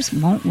lawyers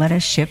won't let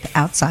us ship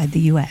outside the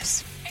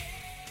U.S.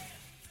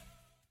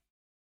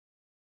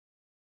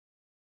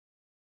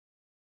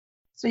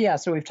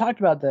 So we've talked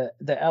about the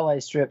LA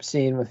strip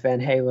scene with Van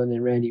Halen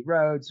and Randy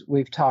Rhoads.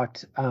 We've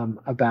talked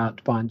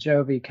about Bon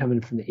Jovi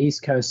coming from the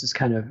East Coast as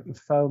kind of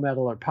faux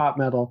metal or pop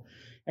metal.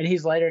 And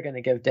he's later going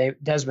to give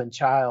Desmond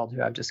Child,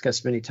 who I've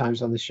discussed many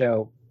times on the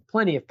show,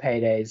 plenty of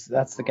paydays.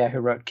 That's the guy who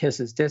wrote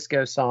Kiss's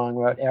disco song,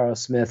 co-wrote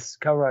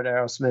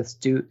Aerosmith's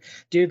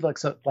Dude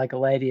Looks Like a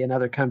Lady and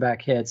other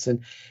comeback hits.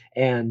 And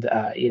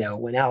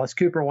when Alice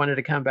Cooper wanted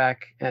to come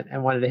back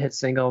and wanted a hit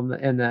single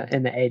in the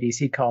 80s,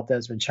 he called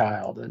Desmond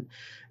Child.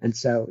 And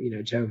so,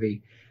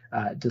 Jovi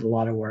did a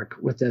lot of work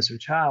with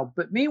Desmond Child.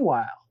 But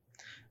meanwhile,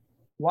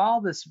 while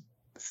this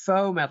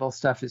faux metal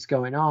stuff is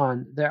going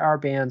on, there are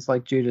bands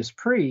like Judas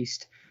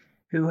Priest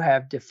who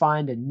have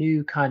defined a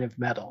new kind of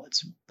metal.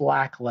 It's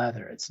black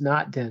leather. It's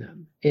not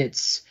denim.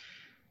 It's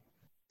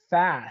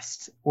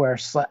fast, where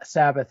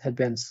Sabbath had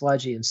been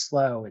sludgy and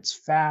slow. It's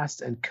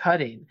fast and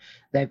cutting.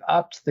 They've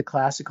upped the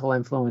classical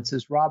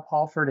influences. Rob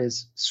Halford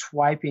is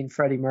swiping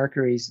Freddie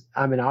Mercury's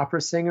 "I'm an opera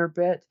singer"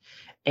 bit,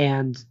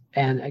 and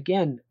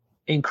again,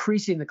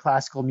 increasing the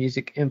classical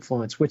music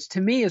influence, which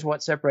to me is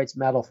what separates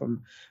metal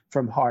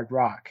from hard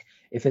rock.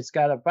 If it's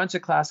got a bunch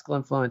of classical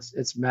influence,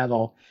 it's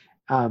metal.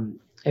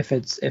 If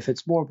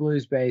it's more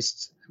blues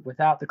based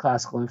without the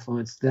classical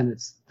influence, then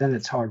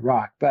it's hard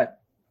rock. But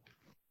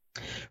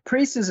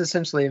Priest is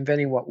essentially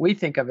inventing what we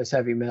think of as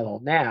heavy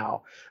metal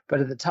now, but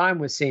at the time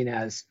was seen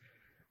as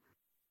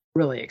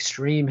really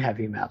extreme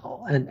heavy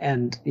metal.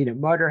 And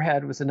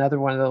Motorhead was another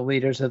one of the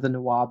leaders of the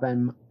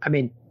Nawabim. I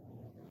mean,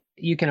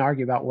 you can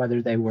argue about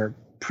whether they were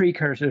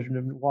precursors to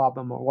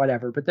Nawabim or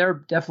whatever, but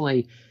they're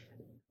definitely.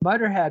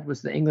 Motorhead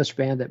was the English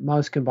band that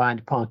most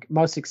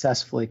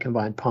successfully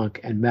combined punk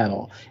and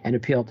metal and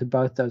appealed to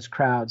both those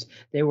crowds.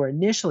 They were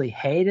initially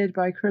hated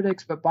by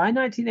critics, but by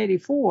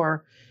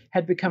 1984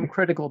 had become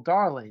critical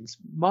darlings,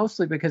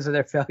 mostly because of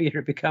their failure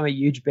to become a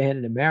huge band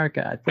in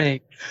America, I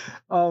think.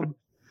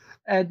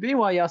 And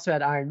meanwhile, you also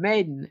had Iron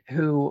Maiden,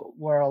 who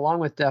were, along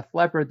with Def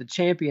Leppard, the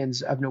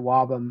champions of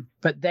Nawabim,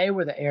 but they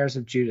were the heirs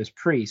of Judas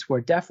Priest,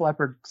 where Def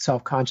Leppard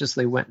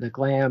self-consciously went in the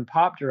glam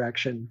pop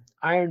direction.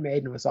 Iron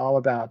Maiden was all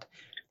about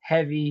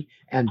heavy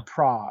and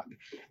prog,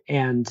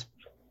 and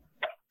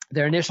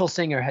their initial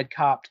singer had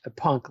copped a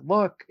punk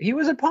look. He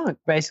was a punk,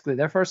 basically.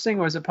 Their first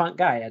singer was a punk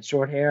guy. He had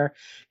short hair.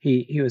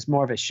 He was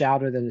more of a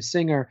shouter than a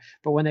singer.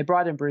 But when they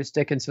brought in Bruce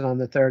Dickinson on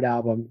the third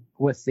album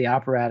with the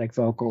operatic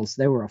vocals,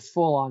 they were a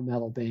full-on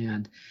metal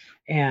band,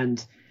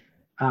 and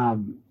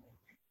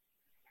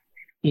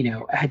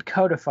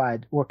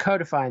were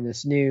codifying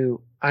this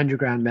new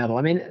underground metal.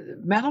 I mean,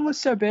 metal was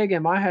so big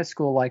in my high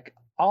school, like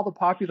all the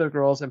popular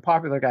girls and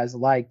popular guys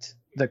liked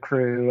the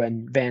Crue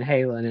and Van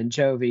Halen and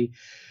Jovi.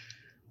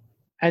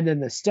 And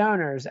then the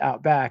stoners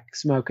out back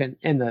smoking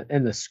in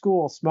the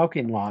school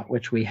smoking lot,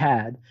 which we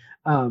had,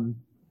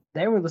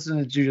 they were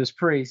listening to Judas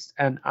Priest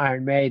and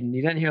Iron Maiden.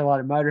 You didn't hear a lot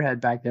of Motorhead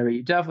back there, but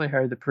you definitely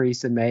heard the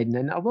Priest and Maiden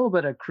and a little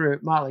bit of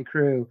Motley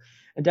Crue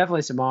and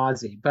definitely some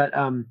Ozzy, but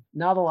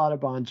not a lot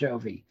of Bon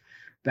Jovi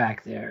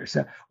back there.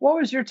 So what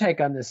was your take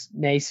on this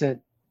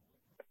nascent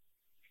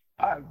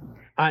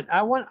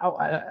I want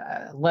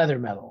leather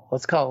metal.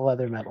 Let's call it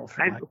leather metal.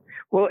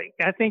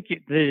 I think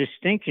the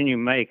distinction you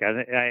make,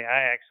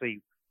 I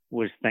actually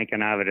was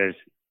thinking of it as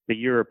the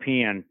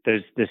European.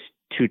 There's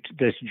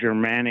this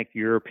Germanic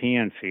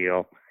European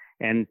feel,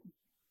 and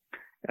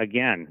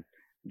again,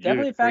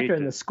 definitely a factor.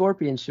 And the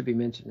Scorpions should be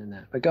mentioned in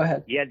that. But go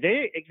ahead. Yeah,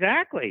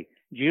 exactly.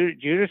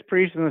 Judas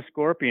Priest and the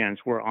Scorpions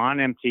were on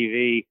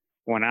MTV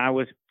when I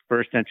was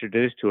first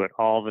introduced to it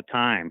all the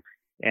time,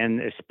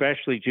 and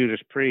especially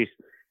Judas Priest.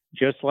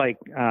 Just like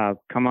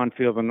Come On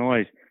Feel the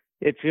Noise,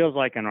 it feels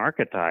like an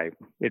archetype.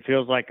 It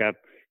feels like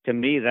to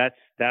me that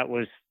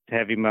was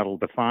heavy metal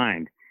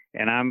defined.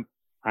 And I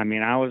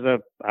was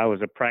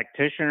a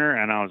practitioner,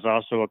 and I was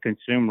also a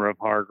consumer of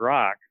hard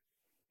rock.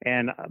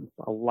 And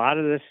a lot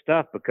of this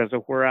stuff, because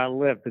of where I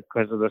lived,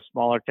 because of the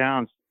smaller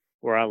towns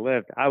where I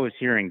lived, I was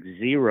hearing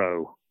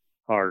zero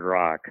hard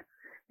rock.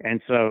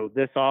 And so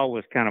this all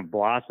was kind of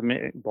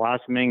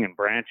blossoming and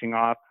branching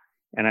off.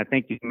 And I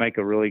think you can make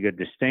a really good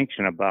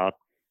distinction about.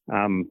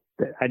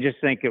 I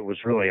just think it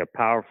was really a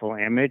powerful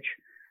image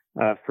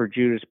for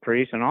Judas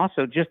Priest, and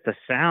also just the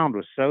sound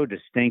was so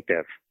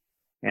distinctive,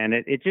 and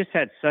it just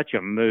had such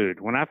a mood.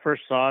 When I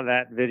first saw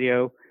that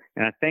video,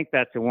 and I think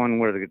that's the one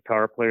where the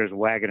guitar player's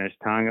wagging his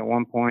tongue at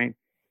one point,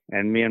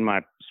 and me and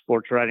my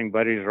sports writing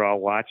buddies are all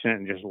watching it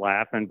and just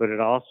laughing. But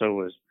it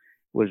also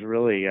was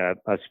really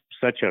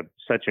such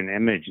an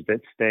image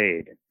that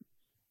stayed.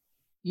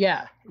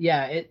 Yeah,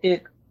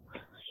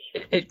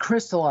 it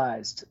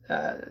crystallized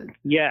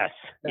yes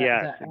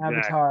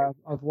avatar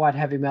of what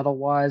heavy metal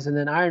was. And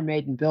then Iron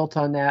Maiden built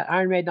on that.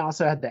 Iron Maiden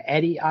also had the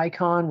Eddie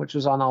icon, which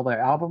was on all their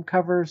album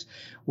covers,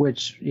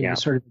 which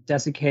sort of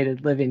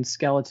desiccated living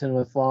skeleton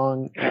with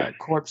long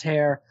corpse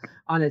hair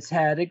on its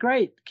head, a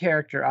great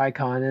character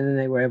icon. And then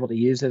they were able to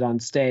use it on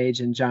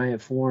stage in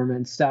giant form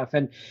and stuff,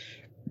 and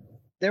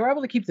they were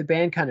able to keep the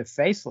band kind of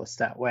faceless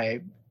that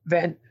way.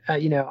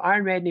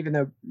 Iron Maiden, even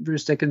though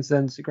Bruce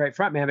Dickinson's a great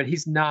frontman, but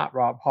he's not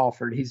Rob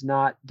Halford. He's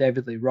not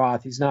David Lee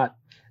Roth. He's not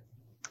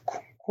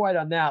quite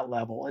on that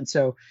level. And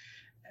so,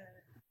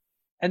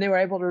 and they were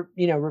able to,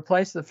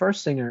 replace the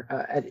first singer,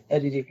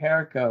 Eddie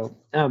DiCarico,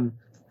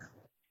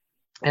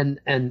 and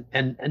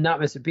not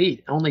miss a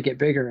beat, only get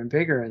bigger and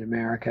bigger in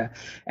America.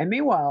 And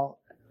meanwhile,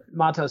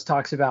 Matos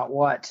talks about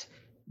what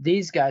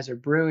these guys are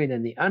brewing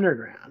in the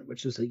underground,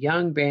 which was a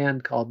young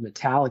band called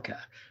Metallica.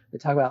 They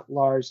talk about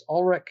Lars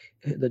Ulrich,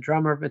 the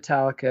drummer of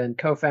Metallica and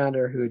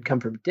co-founder, who had come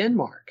from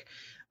Denmark.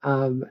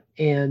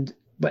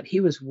 But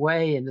he was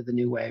way into the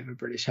new wave of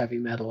British heavy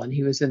metal, and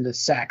he was into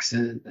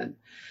Saxon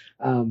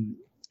and,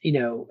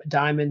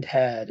 Diamond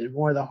Head and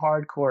more of the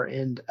hardcore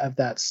end of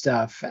that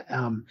stuff,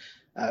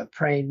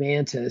 Praying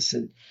Mantis.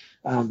 And,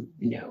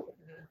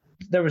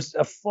 there was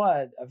a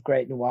flood of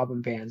great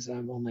Nawabim bands that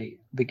I'm only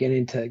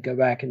beginning to go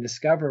back and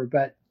discover,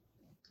 but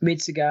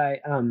meets a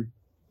guy,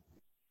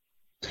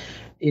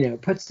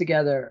 puts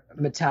together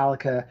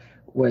Metallica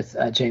with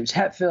James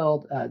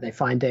Hetfield. They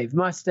find Dave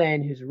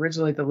Mustaine, who's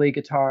originally the lead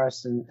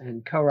guitarist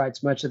and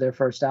co-writes much of their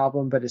first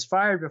album, but is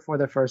fired before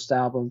their first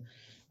album.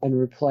 and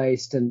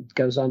replaced and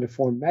goes on to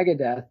form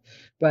Megadeth.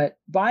 But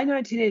by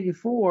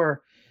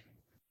 1984,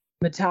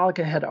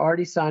 Metallica had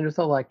already signed with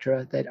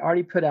Elektra. They'd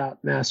already put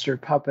out Master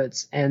of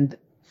Puppets, and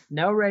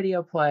no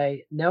radio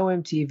play, no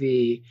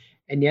MTV,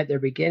 and yet they're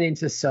beginning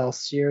to sell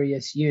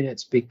serious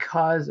units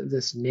because of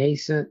this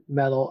nascent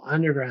metal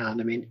underground.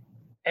 I mean,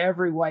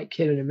 every white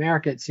kid in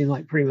America, it seemed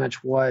like, pretty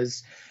much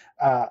was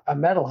a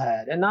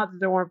metalhead. And not that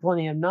there weren't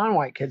plenty of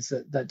non-white kids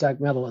that dug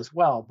metal as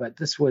well, but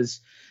this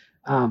was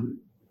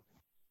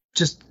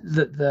just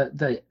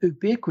the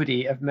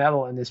ubiquity of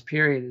metal in this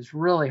period is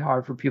really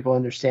hard for people to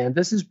understand.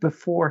 This is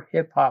before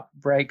hip hop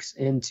breaks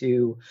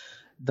into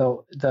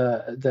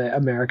the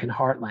American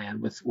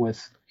heartland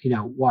with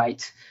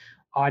white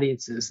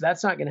audiences.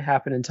 That's not going to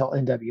happen until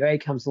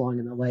NWA comes along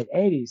in the late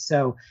 80s.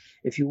 So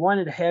if you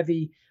wanted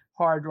heavy,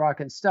 hard rock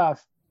and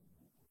stuff,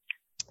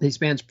 these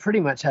bands pretty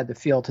much had the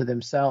feel to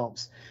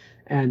themselves.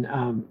 And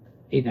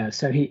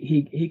so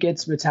he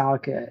gets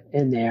Metallica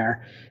in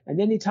there, and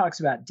then he talks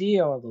about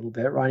Dio a little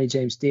bit, Ronnie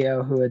James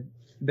Dio, who had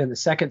been the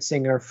second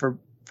singer for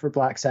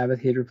Black Sabbath.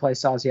 He had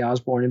replaced Ozzy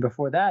Osbourne, and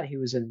before that he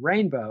was in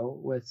Rainbow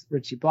with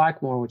Ritchie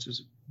Blackmore, which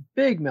was a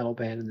big metal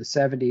band in the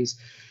 70s.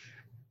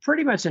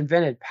 Pretty much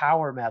invented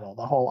power metal,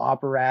 the whole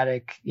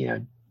operatic,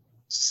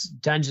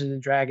 Dungeons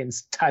and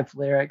Dragons type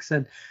lyrics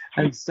and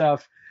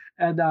stuff.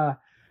 And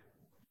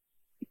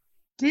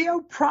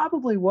Dio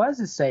probably was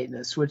a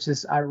Satanist, which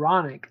is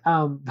ironic.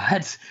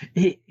 But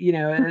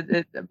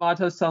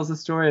Matos tells the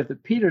story of the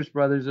Peters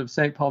brothers of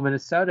St. Paul,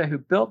 Minnesota, who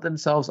built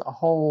themselves a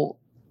whole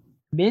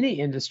mini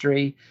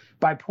industry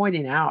by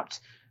pointing out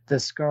the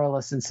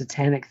scurrilous and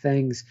satanic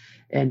things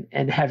and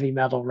heavy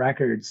metal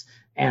records.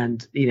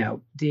 And,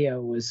 Dio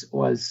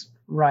was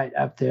right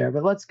up there.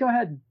 But let's go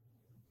ahead and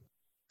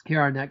hear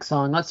our next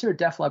song. Let's hear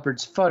Def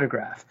Leppard's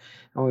Photograph.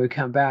 And when we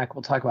come back,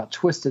 we'll talk about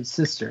Twisted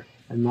Sister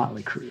and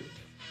Motley Crue.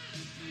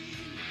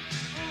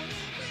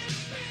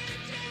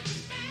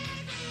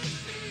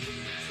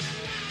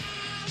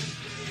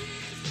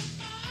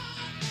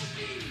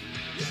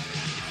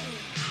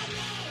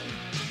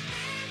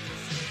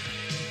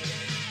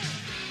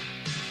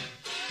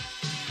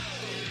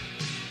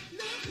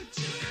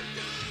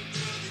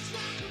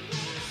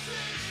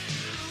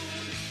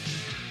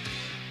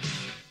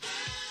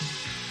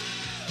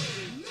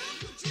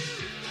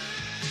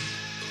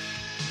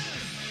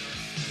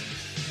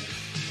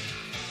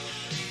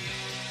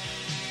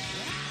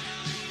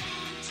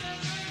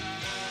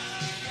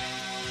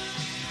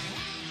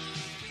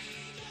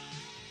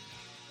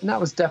 And that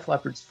was Def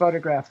Leppard's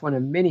Photograph, one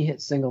of many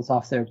hit singles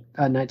off their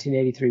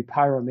 1983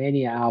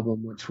 Pyromania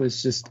album, which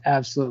was just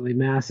absolutely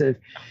massive.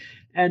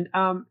 And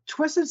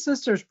Twisted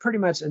Sister is pretty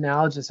much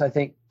analogous, I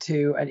think,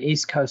 to an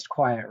East Coast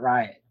Quiet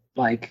Riot.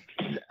 Like,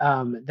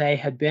 they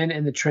had been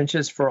in the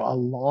trenches for a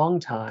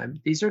long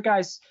time. These are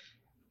guys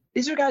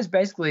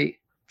basically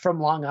from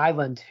Long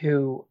Island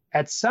who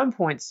at some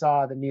point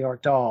saw the New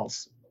York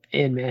Dolls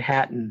in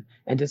Manhattan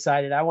and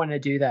decided, I want to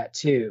do that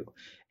too,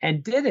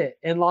 and did it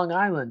in Long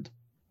Island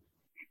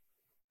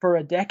for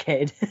a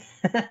decade.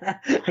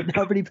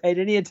 Nobody paid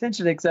any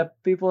attention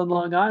except people in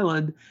Long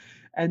Island.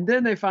 And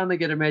then they finally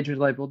get a major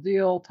label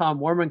deal. Tom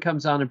Werman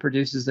comes on and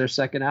produces their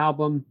second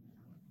album.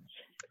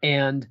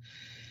 And,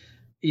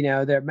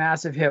 their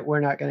massive hit, We're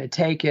Not Gonna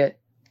Take It.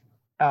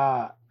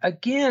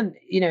 Again,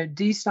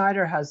 Dee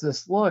Snider has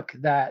this look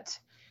that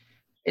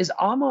is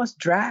almost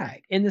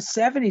drag. In the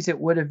 70s, it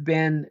would have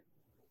been,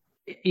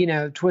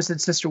 Twisted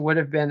Sister would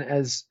have been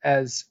as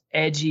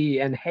edgy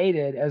and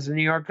hated as the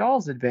New York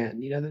Dolls had been.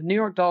 The New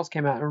York Dolls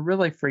came out and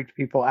really freaked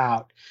people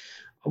out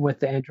with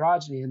the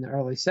androgyny in the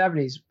early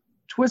 70s.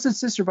 Twisted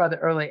Sister, by the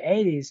early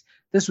 80s,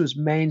 this was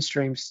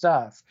mainstream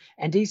stuff.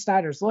 And Dee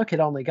Snider's look had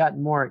only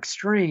gotten more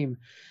extreme.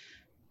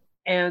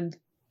 And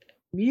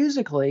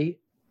musically,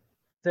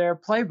 their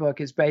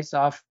playbook is based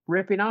off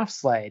ripping off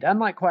Slade.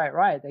 Unlike Quiet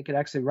Riot, they could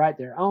actually write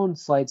their own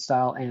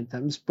Slade-style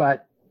anthems,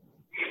 but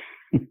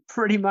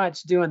pretty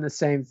much doing the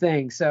same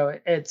thing. So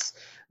it's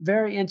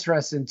very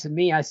interesting to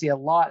me. I see a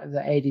lot of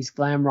the 80s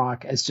glam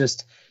rock as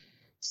just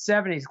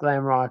 70s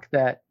glam rock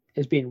that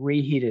is being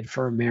reheated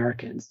for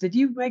Americans. Did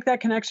you make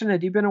that connection?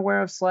 Had you been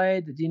aware of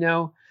Slade? Did you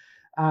know?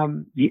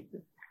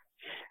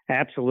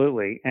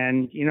 Absolutely.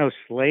 And,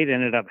 Slade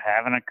ended up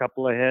having a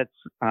couple of hits.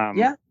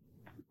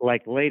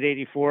 Like late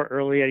 84,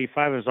 early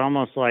 85, it was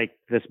almost like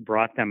this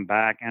brought them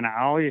back. And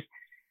I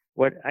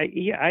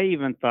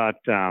even thought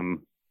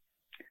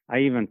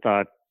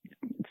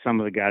some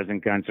of the guys in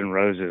Guns N'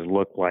 Roses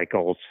looked like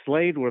old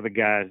Slade were the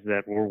guys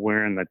that were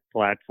wearing the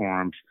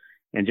platforms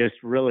and just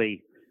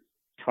really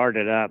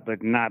tarted up, but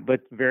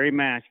very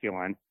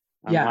masculine,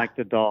 unlike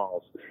the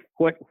Dolls.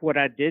 What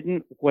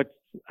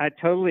I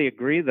totally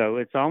agree though.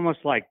 It's almost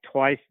like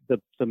twice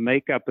the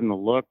makeup and the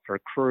look for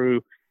Crue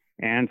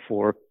and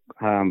for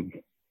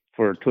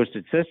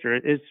Twisted Sister.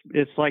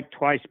 It's like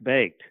twice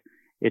baked.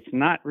 It's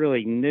not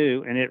really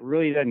new, and it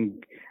really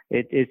doesn't.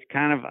 It's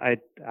kind of I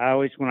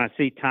always, when I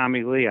see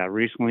Tommy Lee, I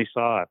recently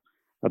saw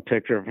a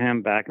picture of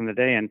him back in the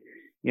day, and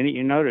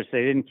you notice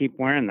they didn't keep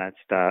wearing that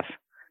stuff.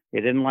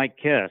 It didn't like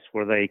Kiss,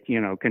 where they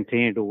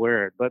continued to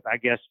wear it. But I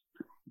guess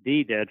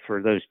Dee did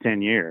for those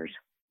 10 years.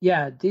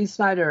 Yeah, Dee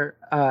Snider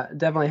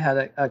definitely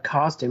had a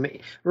costume.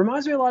 It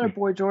reminds me a lot of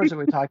Boy George that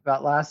we talked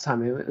about last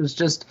time. It was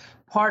just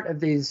part of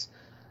these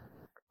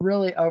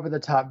really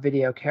over-the-top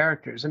video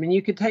characters. I mean,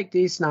 you could take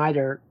Dee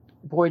Snider,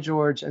 Boy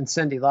George, and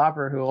Cyndi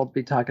Lauper, who we'll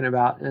be talking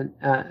about in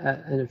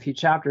a few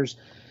chapters,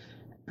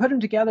 put them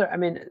together. I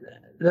mean,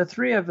 the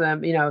three of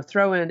them,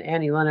 throw in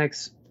Annie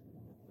Lennox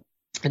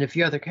and a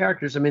few other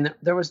characters. I mean,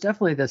 there was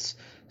definitely this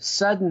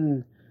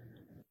sudden...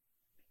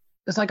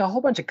 It's like a whole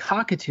bunch of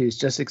cockatoos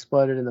just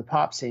exploded in the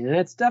pop scene. And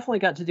it's definitely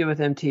got to do with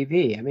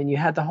MTV. I mean, you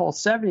had the whole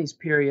 70s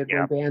period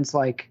when bands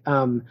like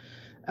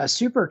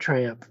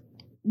Supertramp,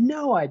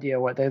 no idea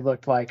what they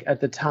looked like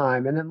at the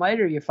time. And then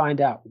later you find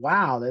out,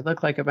 wow, they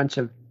look like a bunch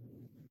of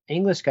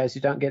English guys who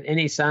don't get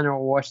any sun or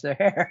wash their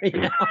hair,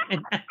 you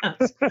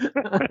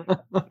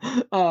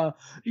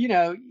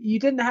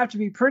didn't have to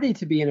be pretty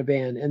to be in a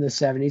band in the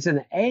 70s. In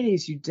the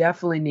 80s, you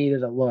definitely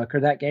needed a look, or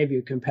that gave you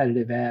a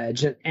competitive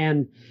edge.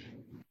 And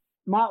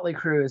Motley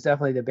Crue is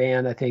definitely the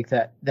band I think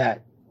that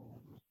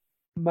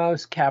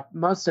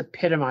most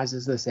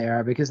epitomizes this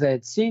era, because they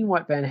had seen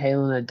what Van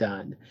Halen had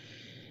done,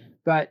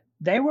 but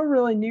they were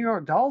really New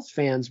York Dolls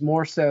fans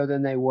more so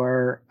than they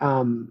were,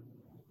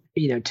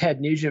 Ted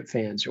Nugent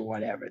fans or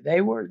whatever.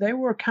 They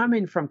were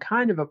coming from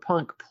kind of a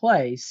punk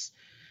place.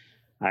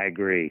 I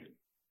agree.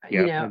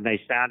 Yeah, and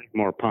they sounded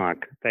more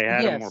punk. They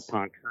had a more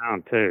punk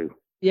sound too.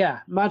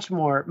 Yeah, much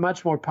more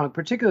punk.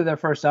 Particularly their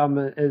first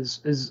album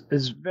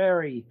is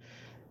very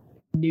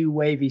new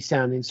wavy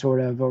sounding, sort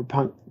of, or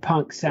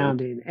punk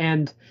sounding,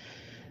 and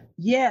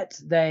yet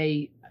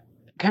they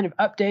kind of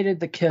updated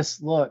the Kiss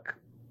look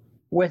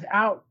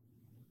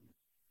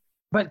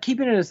but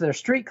keeping it as their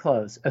street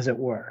clothes, as it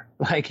were.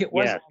 Like, it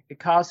wasn't like a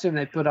costume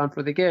they put on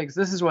for the gigs.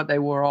 This is what they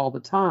wore all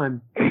the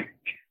time.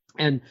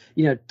 And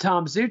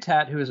Tom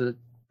Zutaut, who was a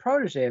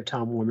protege of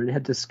Tom Warman,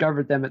 had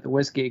discovered them at the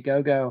Whiskey A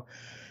Go Go,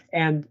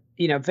 and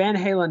Van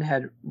Halen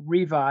had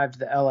revived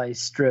the LA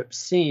strip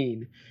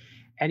scene.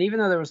 And even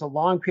though there was a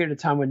long period of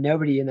time when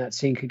nobody in that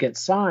scene could get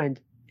signed,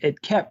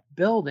 it kept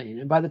building.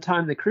 And by the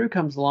time the Crue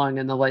comes along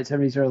in the late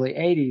 70s, early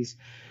 80s,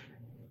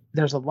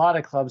 there's a lot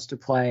of clubs to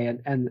play,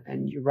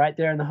 and you're right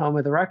there in the home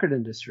of the record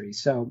industry.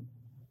 So,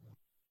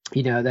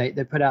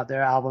 they put out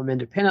their album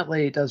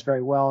independently. It does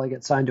very well. They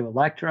get signed to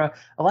Elektra.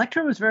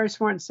 Elektra was very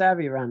smart and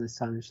savvy around this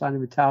time. They're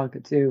signed to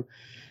Metallica too.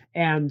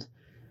 And,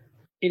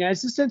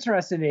 it's just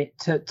interesting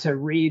to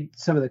read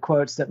some of the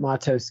quotes that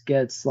Matos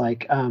gets.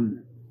 Like,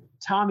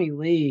 Tommy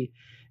Lee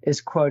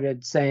is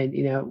quoted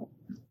saying,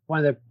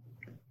 one of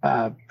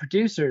the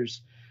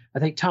producers, I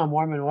think Tom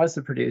Warman was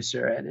the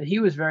producer, and he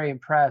was very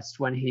impressed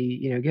when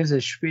he, gives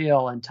his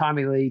spiel, and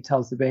Tommy Lee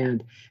tells the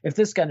band, if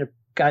this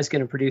guy's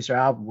going to produce our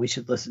album, we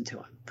should listen to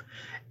him.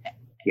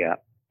 Yeah.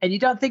 And you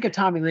don't think of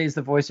Tommy Lee as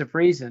the voice of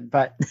reason,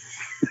 but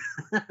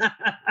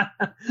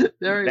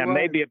that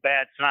may be a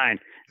bad sign.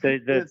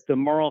 The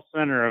moral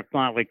center of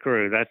Motley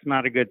Crue, that's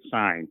not a good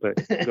sign,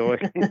 but go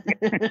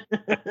ahead.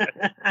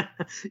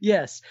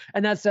 Yes.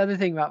 And that's the other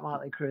thing about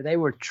Motley Crue. They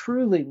were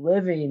truly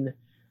living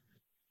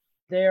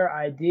their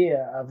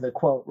idea of the,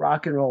 quote,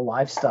 rock and roll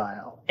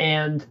lifestyle.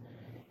 And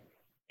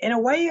in a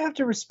way, you have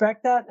to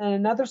respect that. In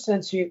another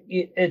sense,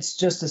 it's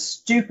just a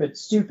stupid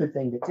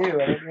thing to do.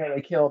 And it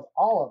really killed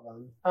all of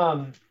them.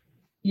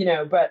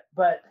 But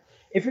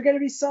if you're going to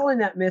be selling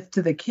that myth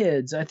to the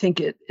kids, I think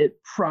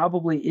it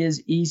probably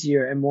is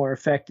easier and more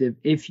effective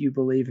if you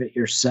believe it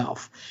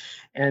yourself.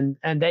 And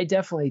they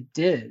definitely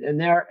did. And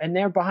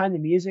their Behind the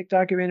Music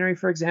documentary,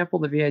 for example,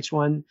 the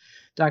VH1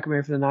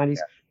 documentary from the 90s,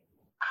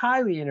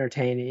 highly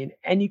entertaining.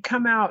 And you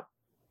come out,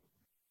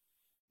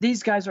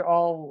 these guys are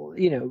all,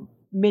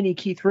 mini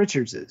Keith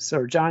Richardses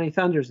or Johnny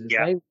Thunderses.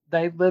 Yeah.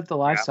 They live the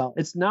lifestyle.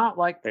 Yeah. It's not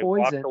like they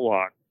Poison. Walk the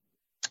walk.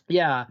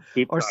 Yeah.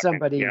 Keep or talking.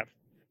 Somebody.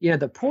 Yeah.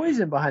 The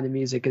Poison Behind the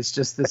Music is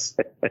just this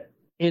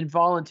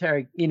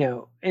involuntary,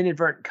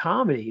 inadvertent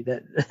comedy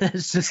that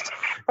is just,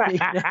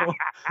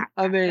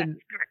 I mean,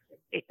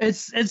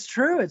 it's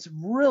true. It's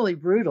really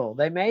brutal.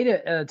 They made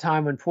it at a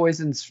time when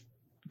Poison's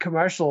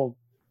commercial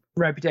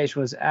reputation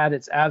was at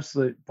its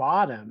absolute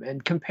bottom,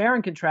 and compare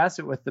and contrast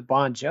it with the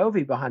Bon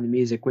Jovi Behind the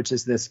Music, which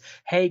is this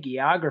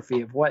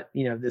hagiography of what,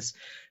 this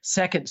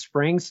second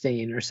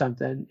Springsteen or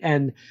something.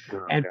 And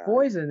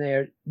Poison,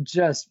 they're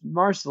just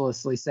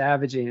mercilessly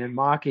savaging and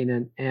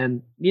mocking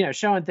and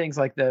showing things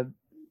like the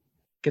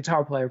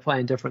guitar player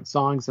playing different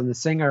songs and the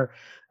singer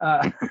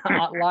live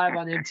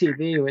on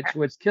MTV,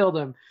 which killed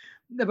him.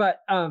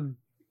 But kind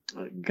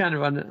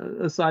of on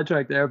a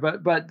sidetrack there,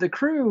 but the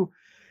Crue,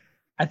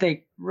 I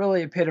think,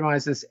 really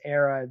epitomize this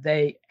era.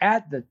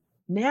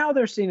 Now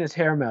they're seen as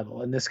hair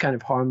metal and this kind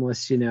of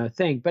harmless,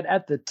 thing. But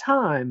at the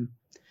time,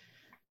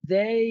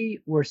 they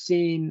were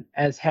seen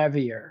as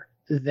heavier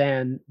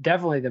than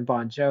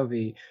Bon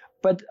Jovi,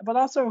 but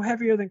also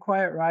heavier than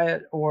Quiet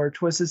Riot or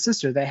Twisted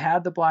Sister. They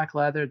had the black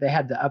leather. They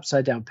had the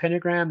upside down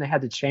pentagram. They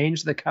had to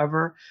change the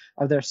cover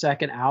of their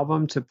second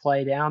album to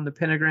play down the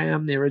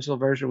pentagram. The original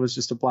version was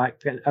just a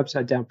black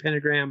upside down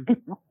pentagram.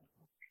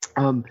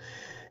 And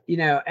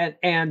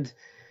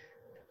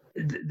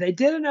they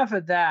did enough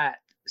of that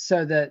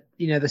so that,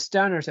 the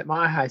stoners at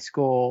my high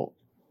school,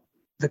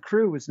 the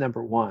Crue was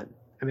number one.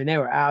 I mean, they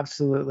were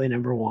absolutely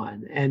number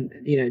one. And,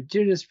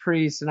 Judas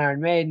Priest and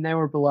Iron Maiden, they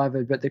were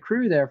beloved, but the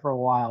Crue there for a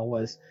while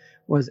was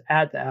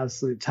at the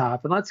absolute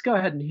top. And let's go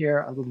ahead and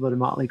hear a little bit of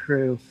Motley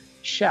Crue,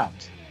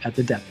 Shout at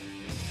the Devil.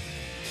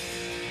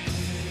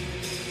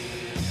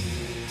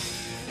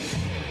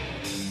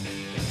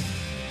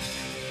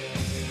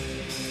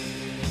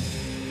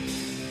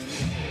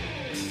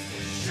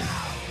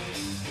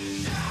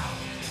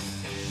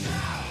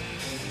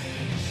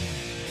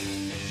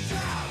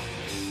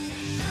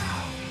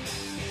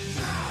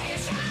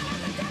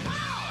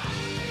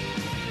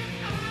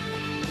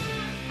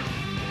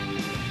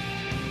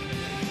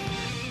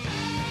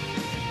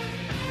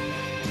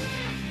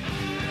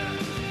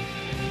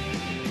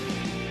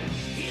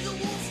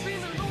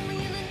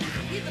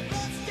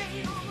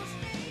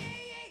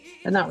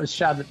 And that was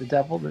Shout at the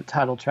Devil, the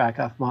title track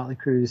off Motley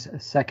Crue's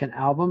second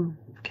album.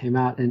 Came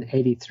out in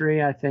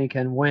 83, I think,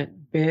 and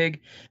went big.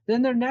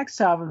 Then their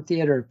next album,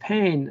 Theater of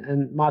Pain,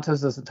 and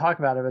Matos doesn't talk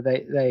about it, but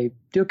they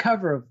do a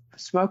cover of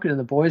Smokin' in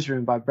the Boys'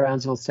 Room by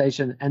Brownsville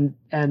Station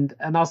and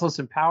also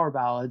some power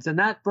ballads. And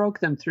that broke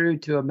them through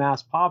to a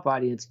mass pop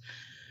audience,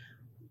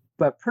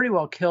 but pretty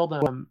well killed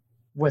them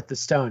with the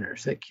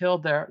stoners. It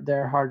killed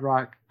their hard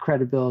rock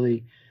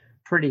credibility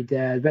pretty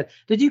dead. But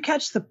did you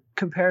catch the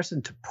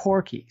comparison to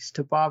Porky's,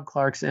 to Bob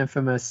Clark's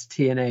infamous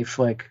TNA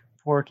flick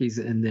Porky's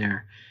in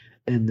there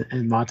in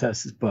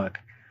Matos's book?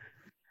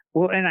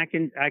 Well, and I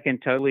can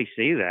totally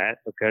see that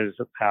because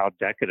of how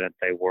decadent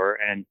they were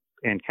and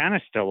kind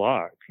of still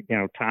are.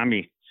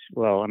 Tommy,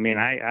 well, I mean,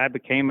 I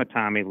became a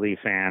Tommy Lee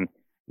fan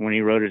when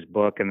he wrote his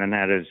book and then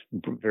had his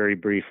very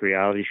brief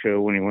reality show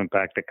when he went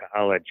back to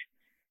college.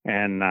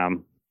 And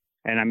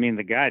I mean,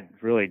 the guy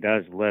really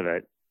does live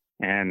it.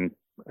 And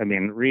I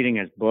mean, reading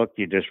his book,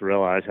 you just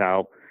realize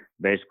how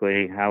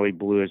he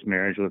blew his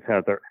marriage with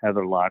Heather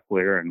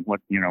Locklear and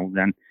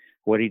then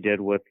what he did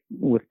with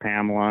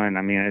Pamela. And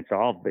I mean,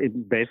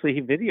 basically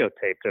he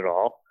videotaped it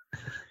all.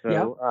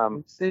 So,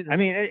 yep. I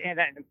mean,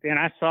 and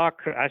I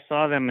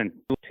saw them in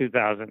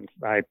 2000.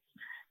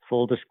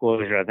 Full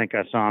disclosure, I think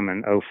I saw them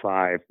in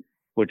 2005,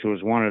 which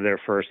was one of their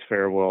first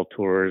farewell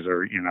tours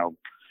or,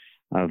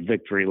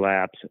 victory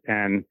laps.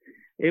 And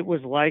it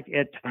was like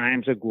at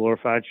times a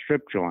glorified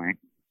strip joint.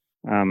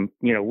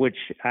 Which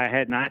I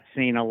had not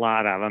seen a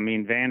lot of. I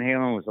mean, Van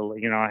Halen was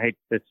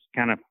it's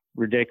kind of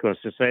ridiculous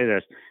to say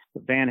this,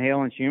 but Van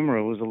Halen's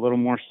humor was a little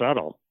more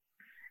subtle.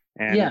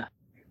 And, yeah.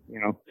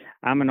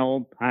 I'm an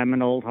old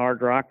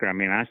hard rocker. I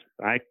mean,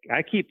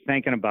 I keep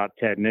thinking about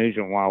Ted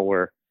Nugent while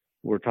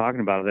we're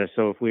talking about this.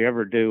 So if we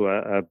ever do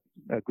a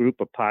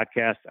group of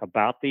podcasts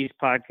about these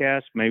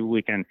podcasts, maybe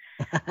we can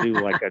do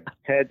like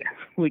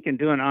we can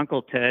do an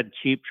Uncle Ted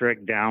Cheap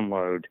Trick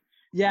download.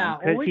 Yeah.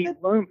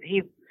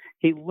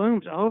 He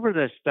looms over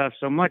this stuff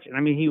so much. And I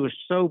mean,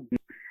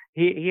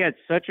 he had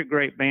such a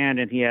great band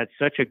and he had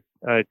such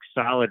a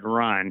solid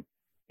run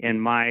in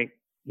my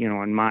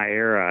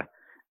era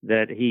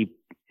that he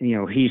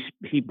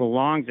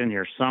belongs in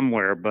here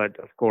somewhere. But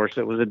of course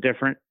it was a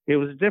different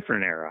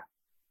era.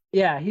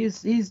 Yeah.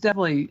 He's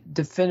definitely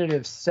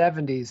definitive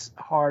 70s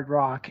hard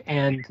rock.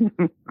 And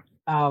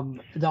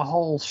the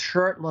whole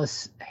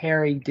shirtless,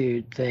 hairy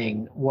dude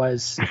thing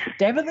was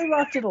David Lee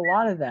Roth did a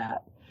lot of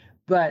that.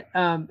 But,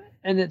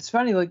 and it's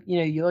funny, like,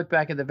 you look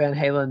back at the Van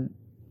Halen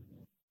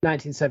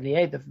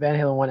 1978, the Van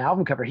Halen 1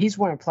 album cover, he's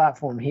wearing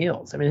platform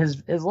heels. I mean,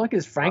 his look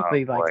is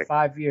frankly like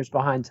 5 years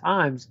behind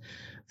times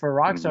for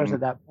rock stars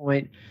at that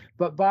point.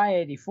 But by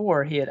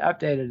 84, he had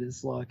updated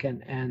his look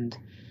and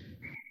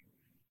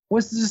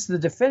was just the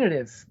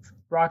definitive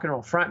rock and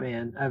roll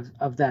frontman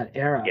of that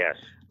era. Yes.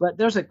 But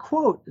there's a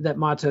quote that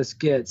Matos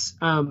gets,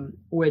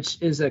 which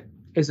is a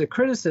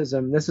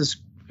criticism. This is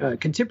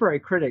contemporary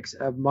critics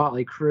of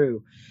Motley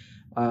Crue.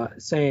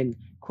 Saying,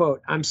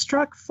 quote, "I'm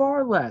struck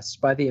far less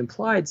by the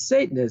implied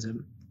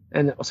Satanism,"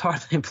 and it was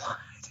hardly implied,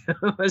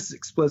 it was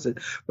explicit,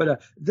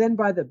 but than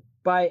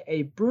by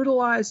a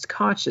brutalized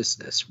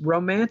consciousness,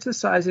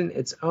 romanticizing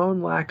its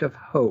own lack of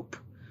hope.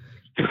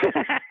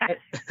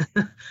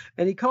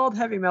 And he called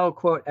heavy metal,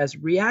 quote, "as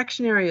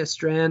reactionary a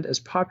strand as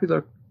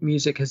popular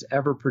music has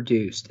ever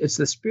produced. It's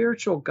the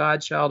spiritual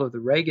godchild of the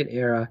Reagan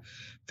era,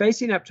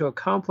 facing up to a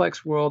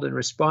complex world and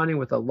responding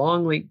with a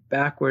long leap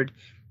backward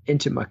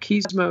into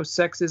machismo,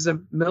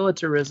 sexism,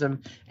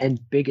 militarism, and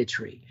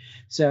bigotry."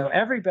 So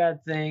every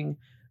bad thing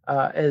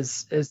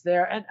is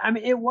there. And I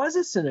mean, it was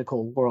a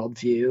cynical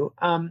worldview.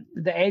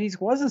 The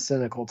 80s was a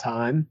cynical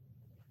time.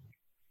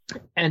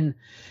 And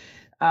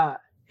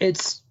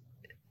it's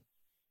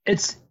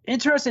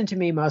interesting to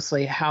me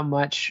mostly how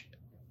much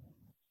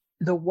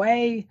the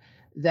way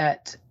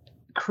that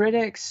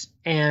critics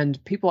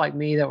and people like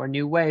me that were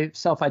new wave,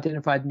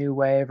 self-identified new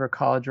wave or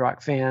college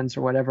rock fans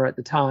or whatever at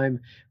the time,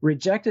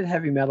 rejected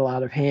heavy metal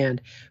out of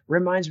hand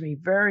reminds me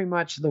very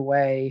much the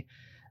way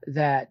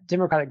that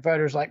Democratic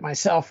voters like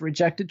myself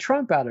rejected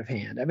Trump out of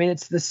hand. I mean,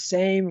 it's the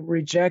same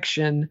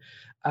rejection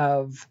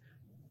of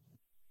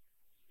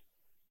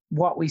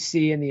what we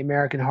see in the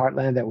American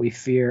heartland that we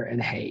fear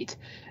and hate.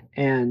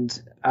 and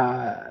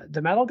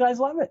the metal guys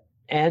love it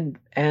and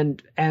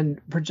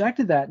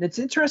projected that. And it's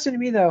interesting to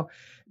me though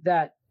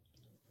that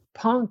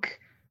punk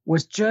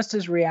was just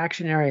as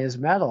reactionary as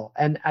metal,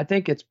 and I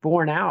think it's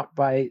borne out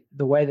by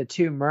the way the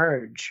two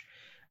merge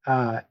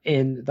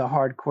in the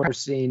hardcore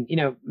scene. You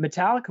know,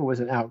 Metallica was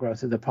an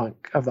outgrowth of the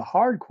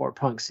hardcore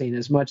punk scene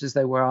as much as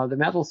they were on the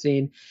metal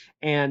scene,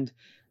 and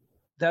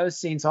those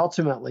scenes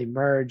ultimately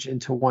merge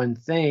into one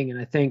thing. And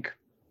I think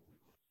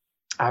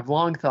I've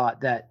long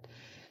thought that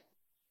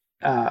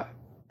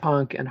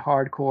punk and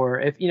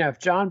hardcore, if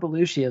John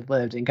Belushi had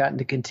lived and gotten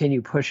to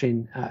continue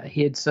pushing,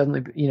 he had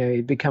suddenly,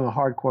 he'd become a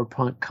hardcore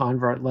punk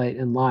convert late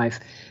in life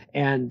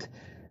and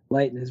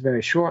late in his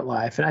very short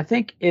life. And I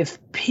think if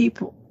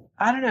people,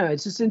 I don't know,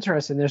 it's just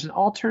interesting. There's an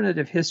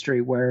alternative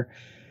history where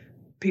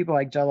people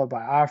like Jello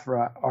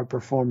Biafra are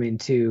performing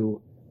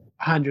to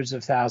hundreds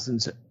of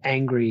thousands of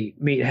angry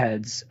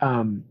meatheads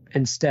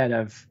instead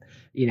of,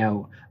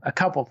 a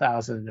couple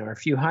thousand or a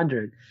few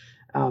hundred.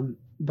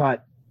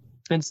 But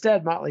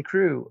instead, Motley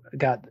Crue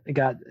got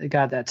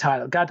that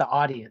title, got the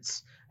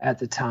audience at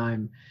the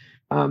time.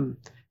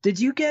 Did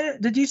you get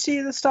it? Did you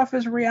see the stuff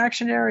as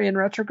reactionary and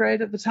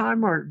retrograde at the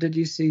time, or did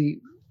you see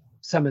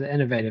some of the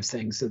innovative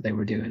things that they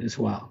were doing as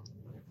well?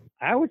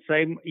 I would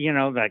say,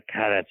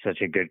 that's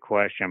such a good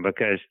question,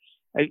 because,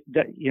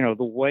 the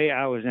way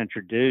I was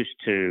introduced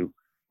to,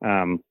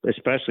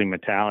 especially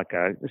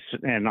Metallica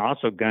and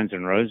also Guns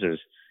N' Roses,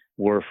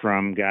 were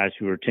from guys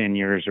who were 10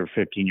 years or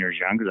 15 years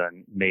younger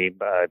than me,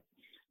 but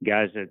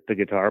guys that the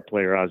guitar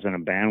player I was in a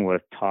band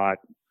with taught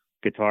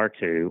guitar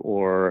to,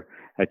 or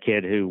a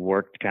kid who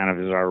worked kind of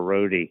as our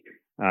roadie.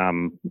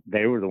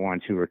 They were the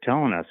ones who were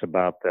telling us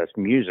about this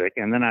music.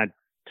 And then I'd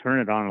turn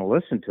it on and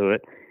listen to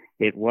it.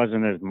 It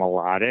wasn't as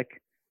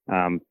melodic.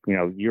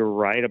 You're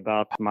right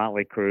about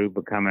Motley Crue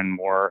becoming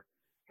more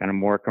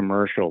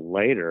commercial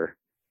later,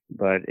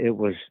 but it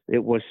was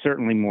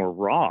certainly more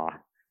raw,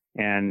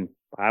 and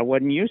I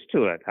wasn't used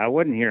to it. I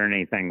wouldn't hear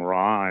anything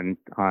raw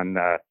on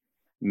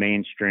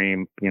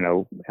mainstream,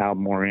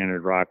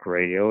 album-oriented rock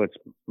radio. It's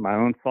my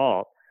own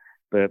fault,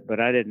 but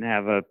I didn't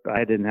have a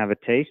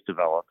taste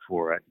developed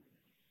for it.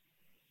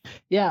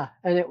 Yeah,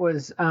 and it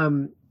was,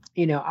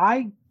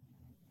 I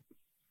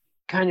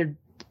kind of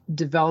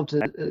developed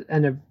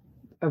an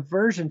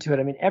aversion to it.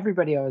 I mean,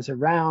 everybody I was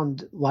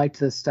around liked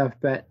this stuff,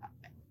 but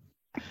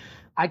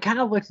I kind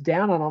of looked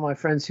down on all my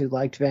friends who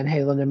liked Van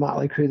Halen and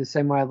Motley Crue the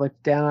same way I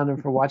looked down on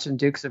them for watching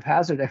Dukes of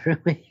Hazzard every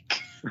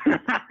week.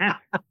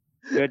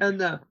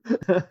 And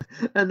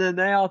then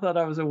they all thought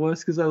I was a wuss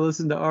because I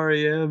listened to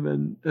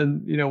REM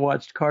and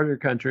watched Carter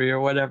Country or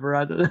whatever.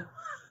 I don't know.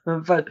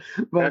 but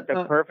that's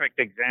a perfect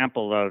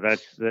example, though.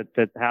 That's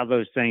how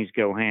those things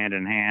go hand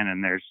in hand,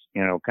 and there's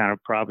kind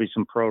of probably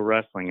some pro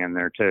wrestling in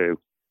there too.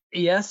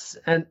 Yes,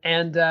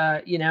 and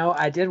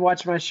I did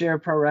watch my share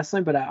of pro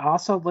wrestling, but I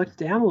also looked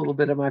down a little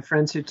bit at my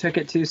friends who took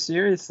it too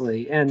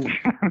seriously. And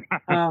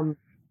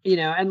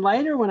and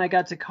later when I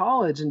got to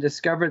college and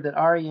discovered that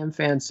REM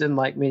fans didn't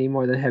like me any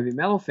more than heavy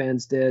metal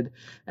fans did,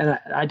 and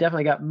I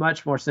definitely got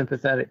much more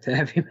sympathetic to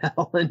heavy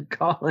metal in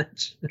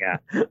college. Yeah.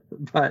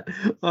 But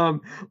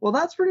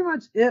that's pretty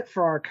much it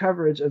for our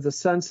coverage of the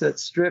Sunset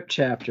Strip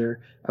chapter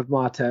of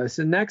Matos.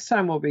 And next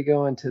time we'll be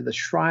going to the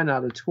Shrine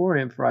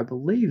Auditorium for, I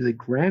believe, the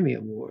Grammy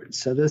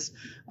Awards. So this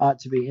ought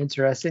to be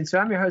interesting. So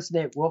I'm your host,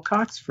 Nate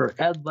Wilcox, for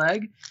Ed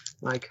Legg,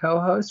 my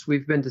co-host.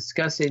 We've been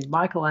discussing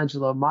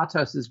Michelangelo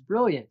Matos's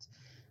brilliant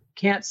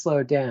Can't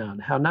Slow Down,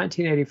 how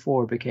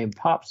 1984 became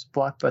pop's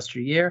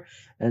blockbuster year,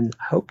 and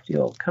hope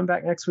you'll come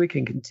back next week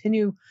and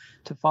continue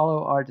to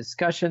follow our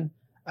discussion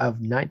of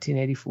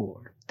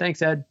 1984.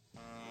 Thanks, Ed.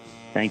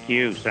 Thank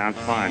you. Sounds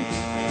fun.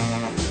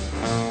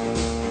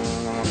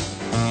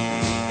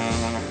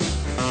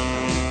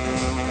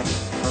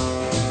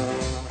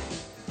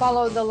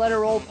 Follow the Let It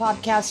Roll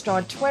podcast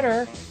on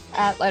Twitter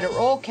at Let It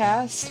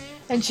Rollcast,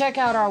 and check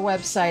out our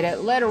website at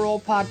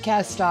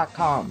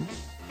letitrollpodcast.com.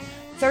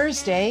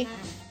 Thursday,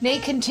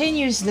 Nate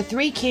continues the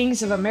Three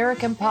Kings of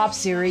American Pop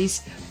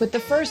series with the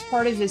first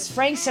part of his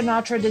Frank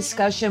Sinatra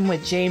discussion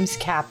with James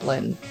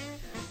Kaplan.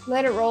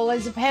 Let It Roll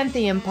is a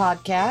Pantheon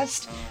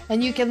podcast,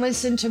 and you can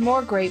listen to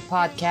more great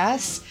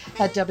podcasts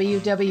at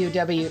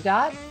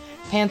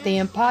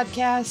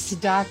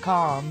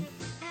www.pantheonpodcasts.com.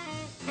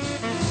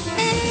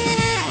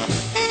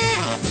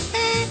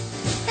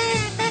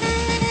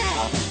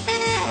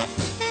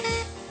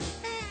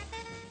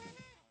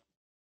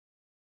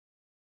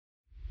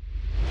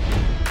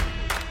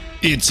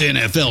 It's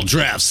NFL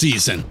draft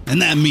season,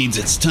 and that means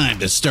it's time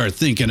to start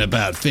thinking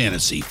about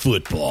fantasy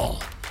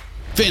football.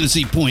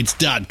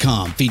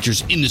 FantasyPoints.com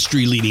features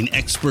industry-leading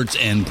experts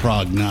and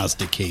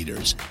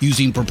prognosticators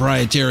using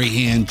proprietary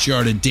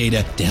hand-charted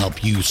data to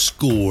help you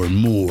score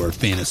more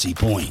fantasy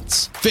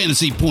points.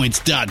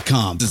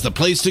 FantasyPoints.com is the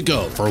place to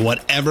go for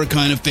whatever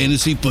kind of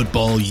fantasy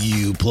football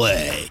you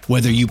play.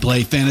 Whether you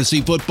play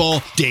fantasy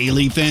football,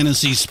 daily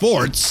fantasy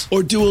sports,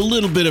 or do a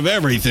little bit of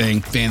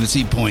everything,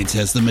 Fantasy Points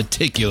has the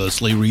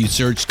meticulously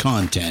researched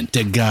content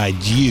to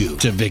guide you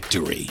to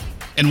victory.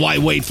 And why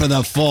wait for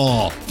the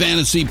fall?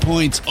 Fantasy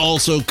Points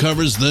also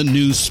covers the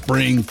new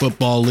spring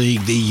football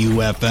league, the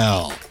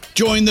UFL.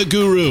 Join the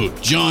guru,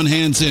 John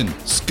Hansen,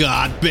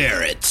 Scott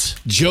Barrett,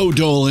 Joe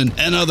Dolan,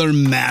 and other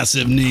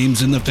massive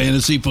names in the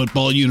fantasy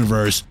football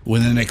universe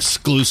with an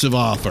exclusive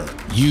offer.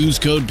 Use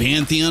code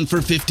Pantheon for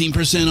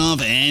 15%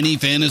 off any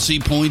Fantasy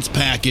Points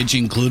package,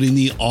 including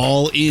the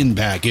all-in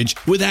package,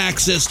 with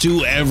access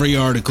to every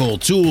article,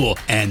 tool,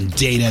 and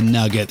data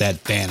nugget that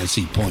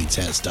Fantasy Points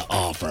has to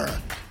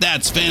offer.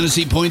 That's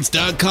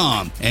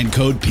fantasypoints.com and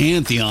code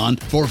Pantheon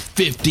for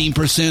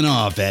 15%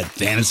 off at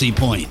Fantasy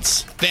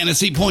Points.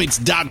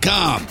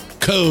 Fantasypoints.com,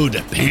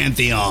 code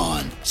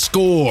Pantheon.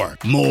 Score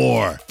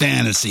more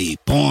fantasy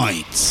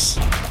points.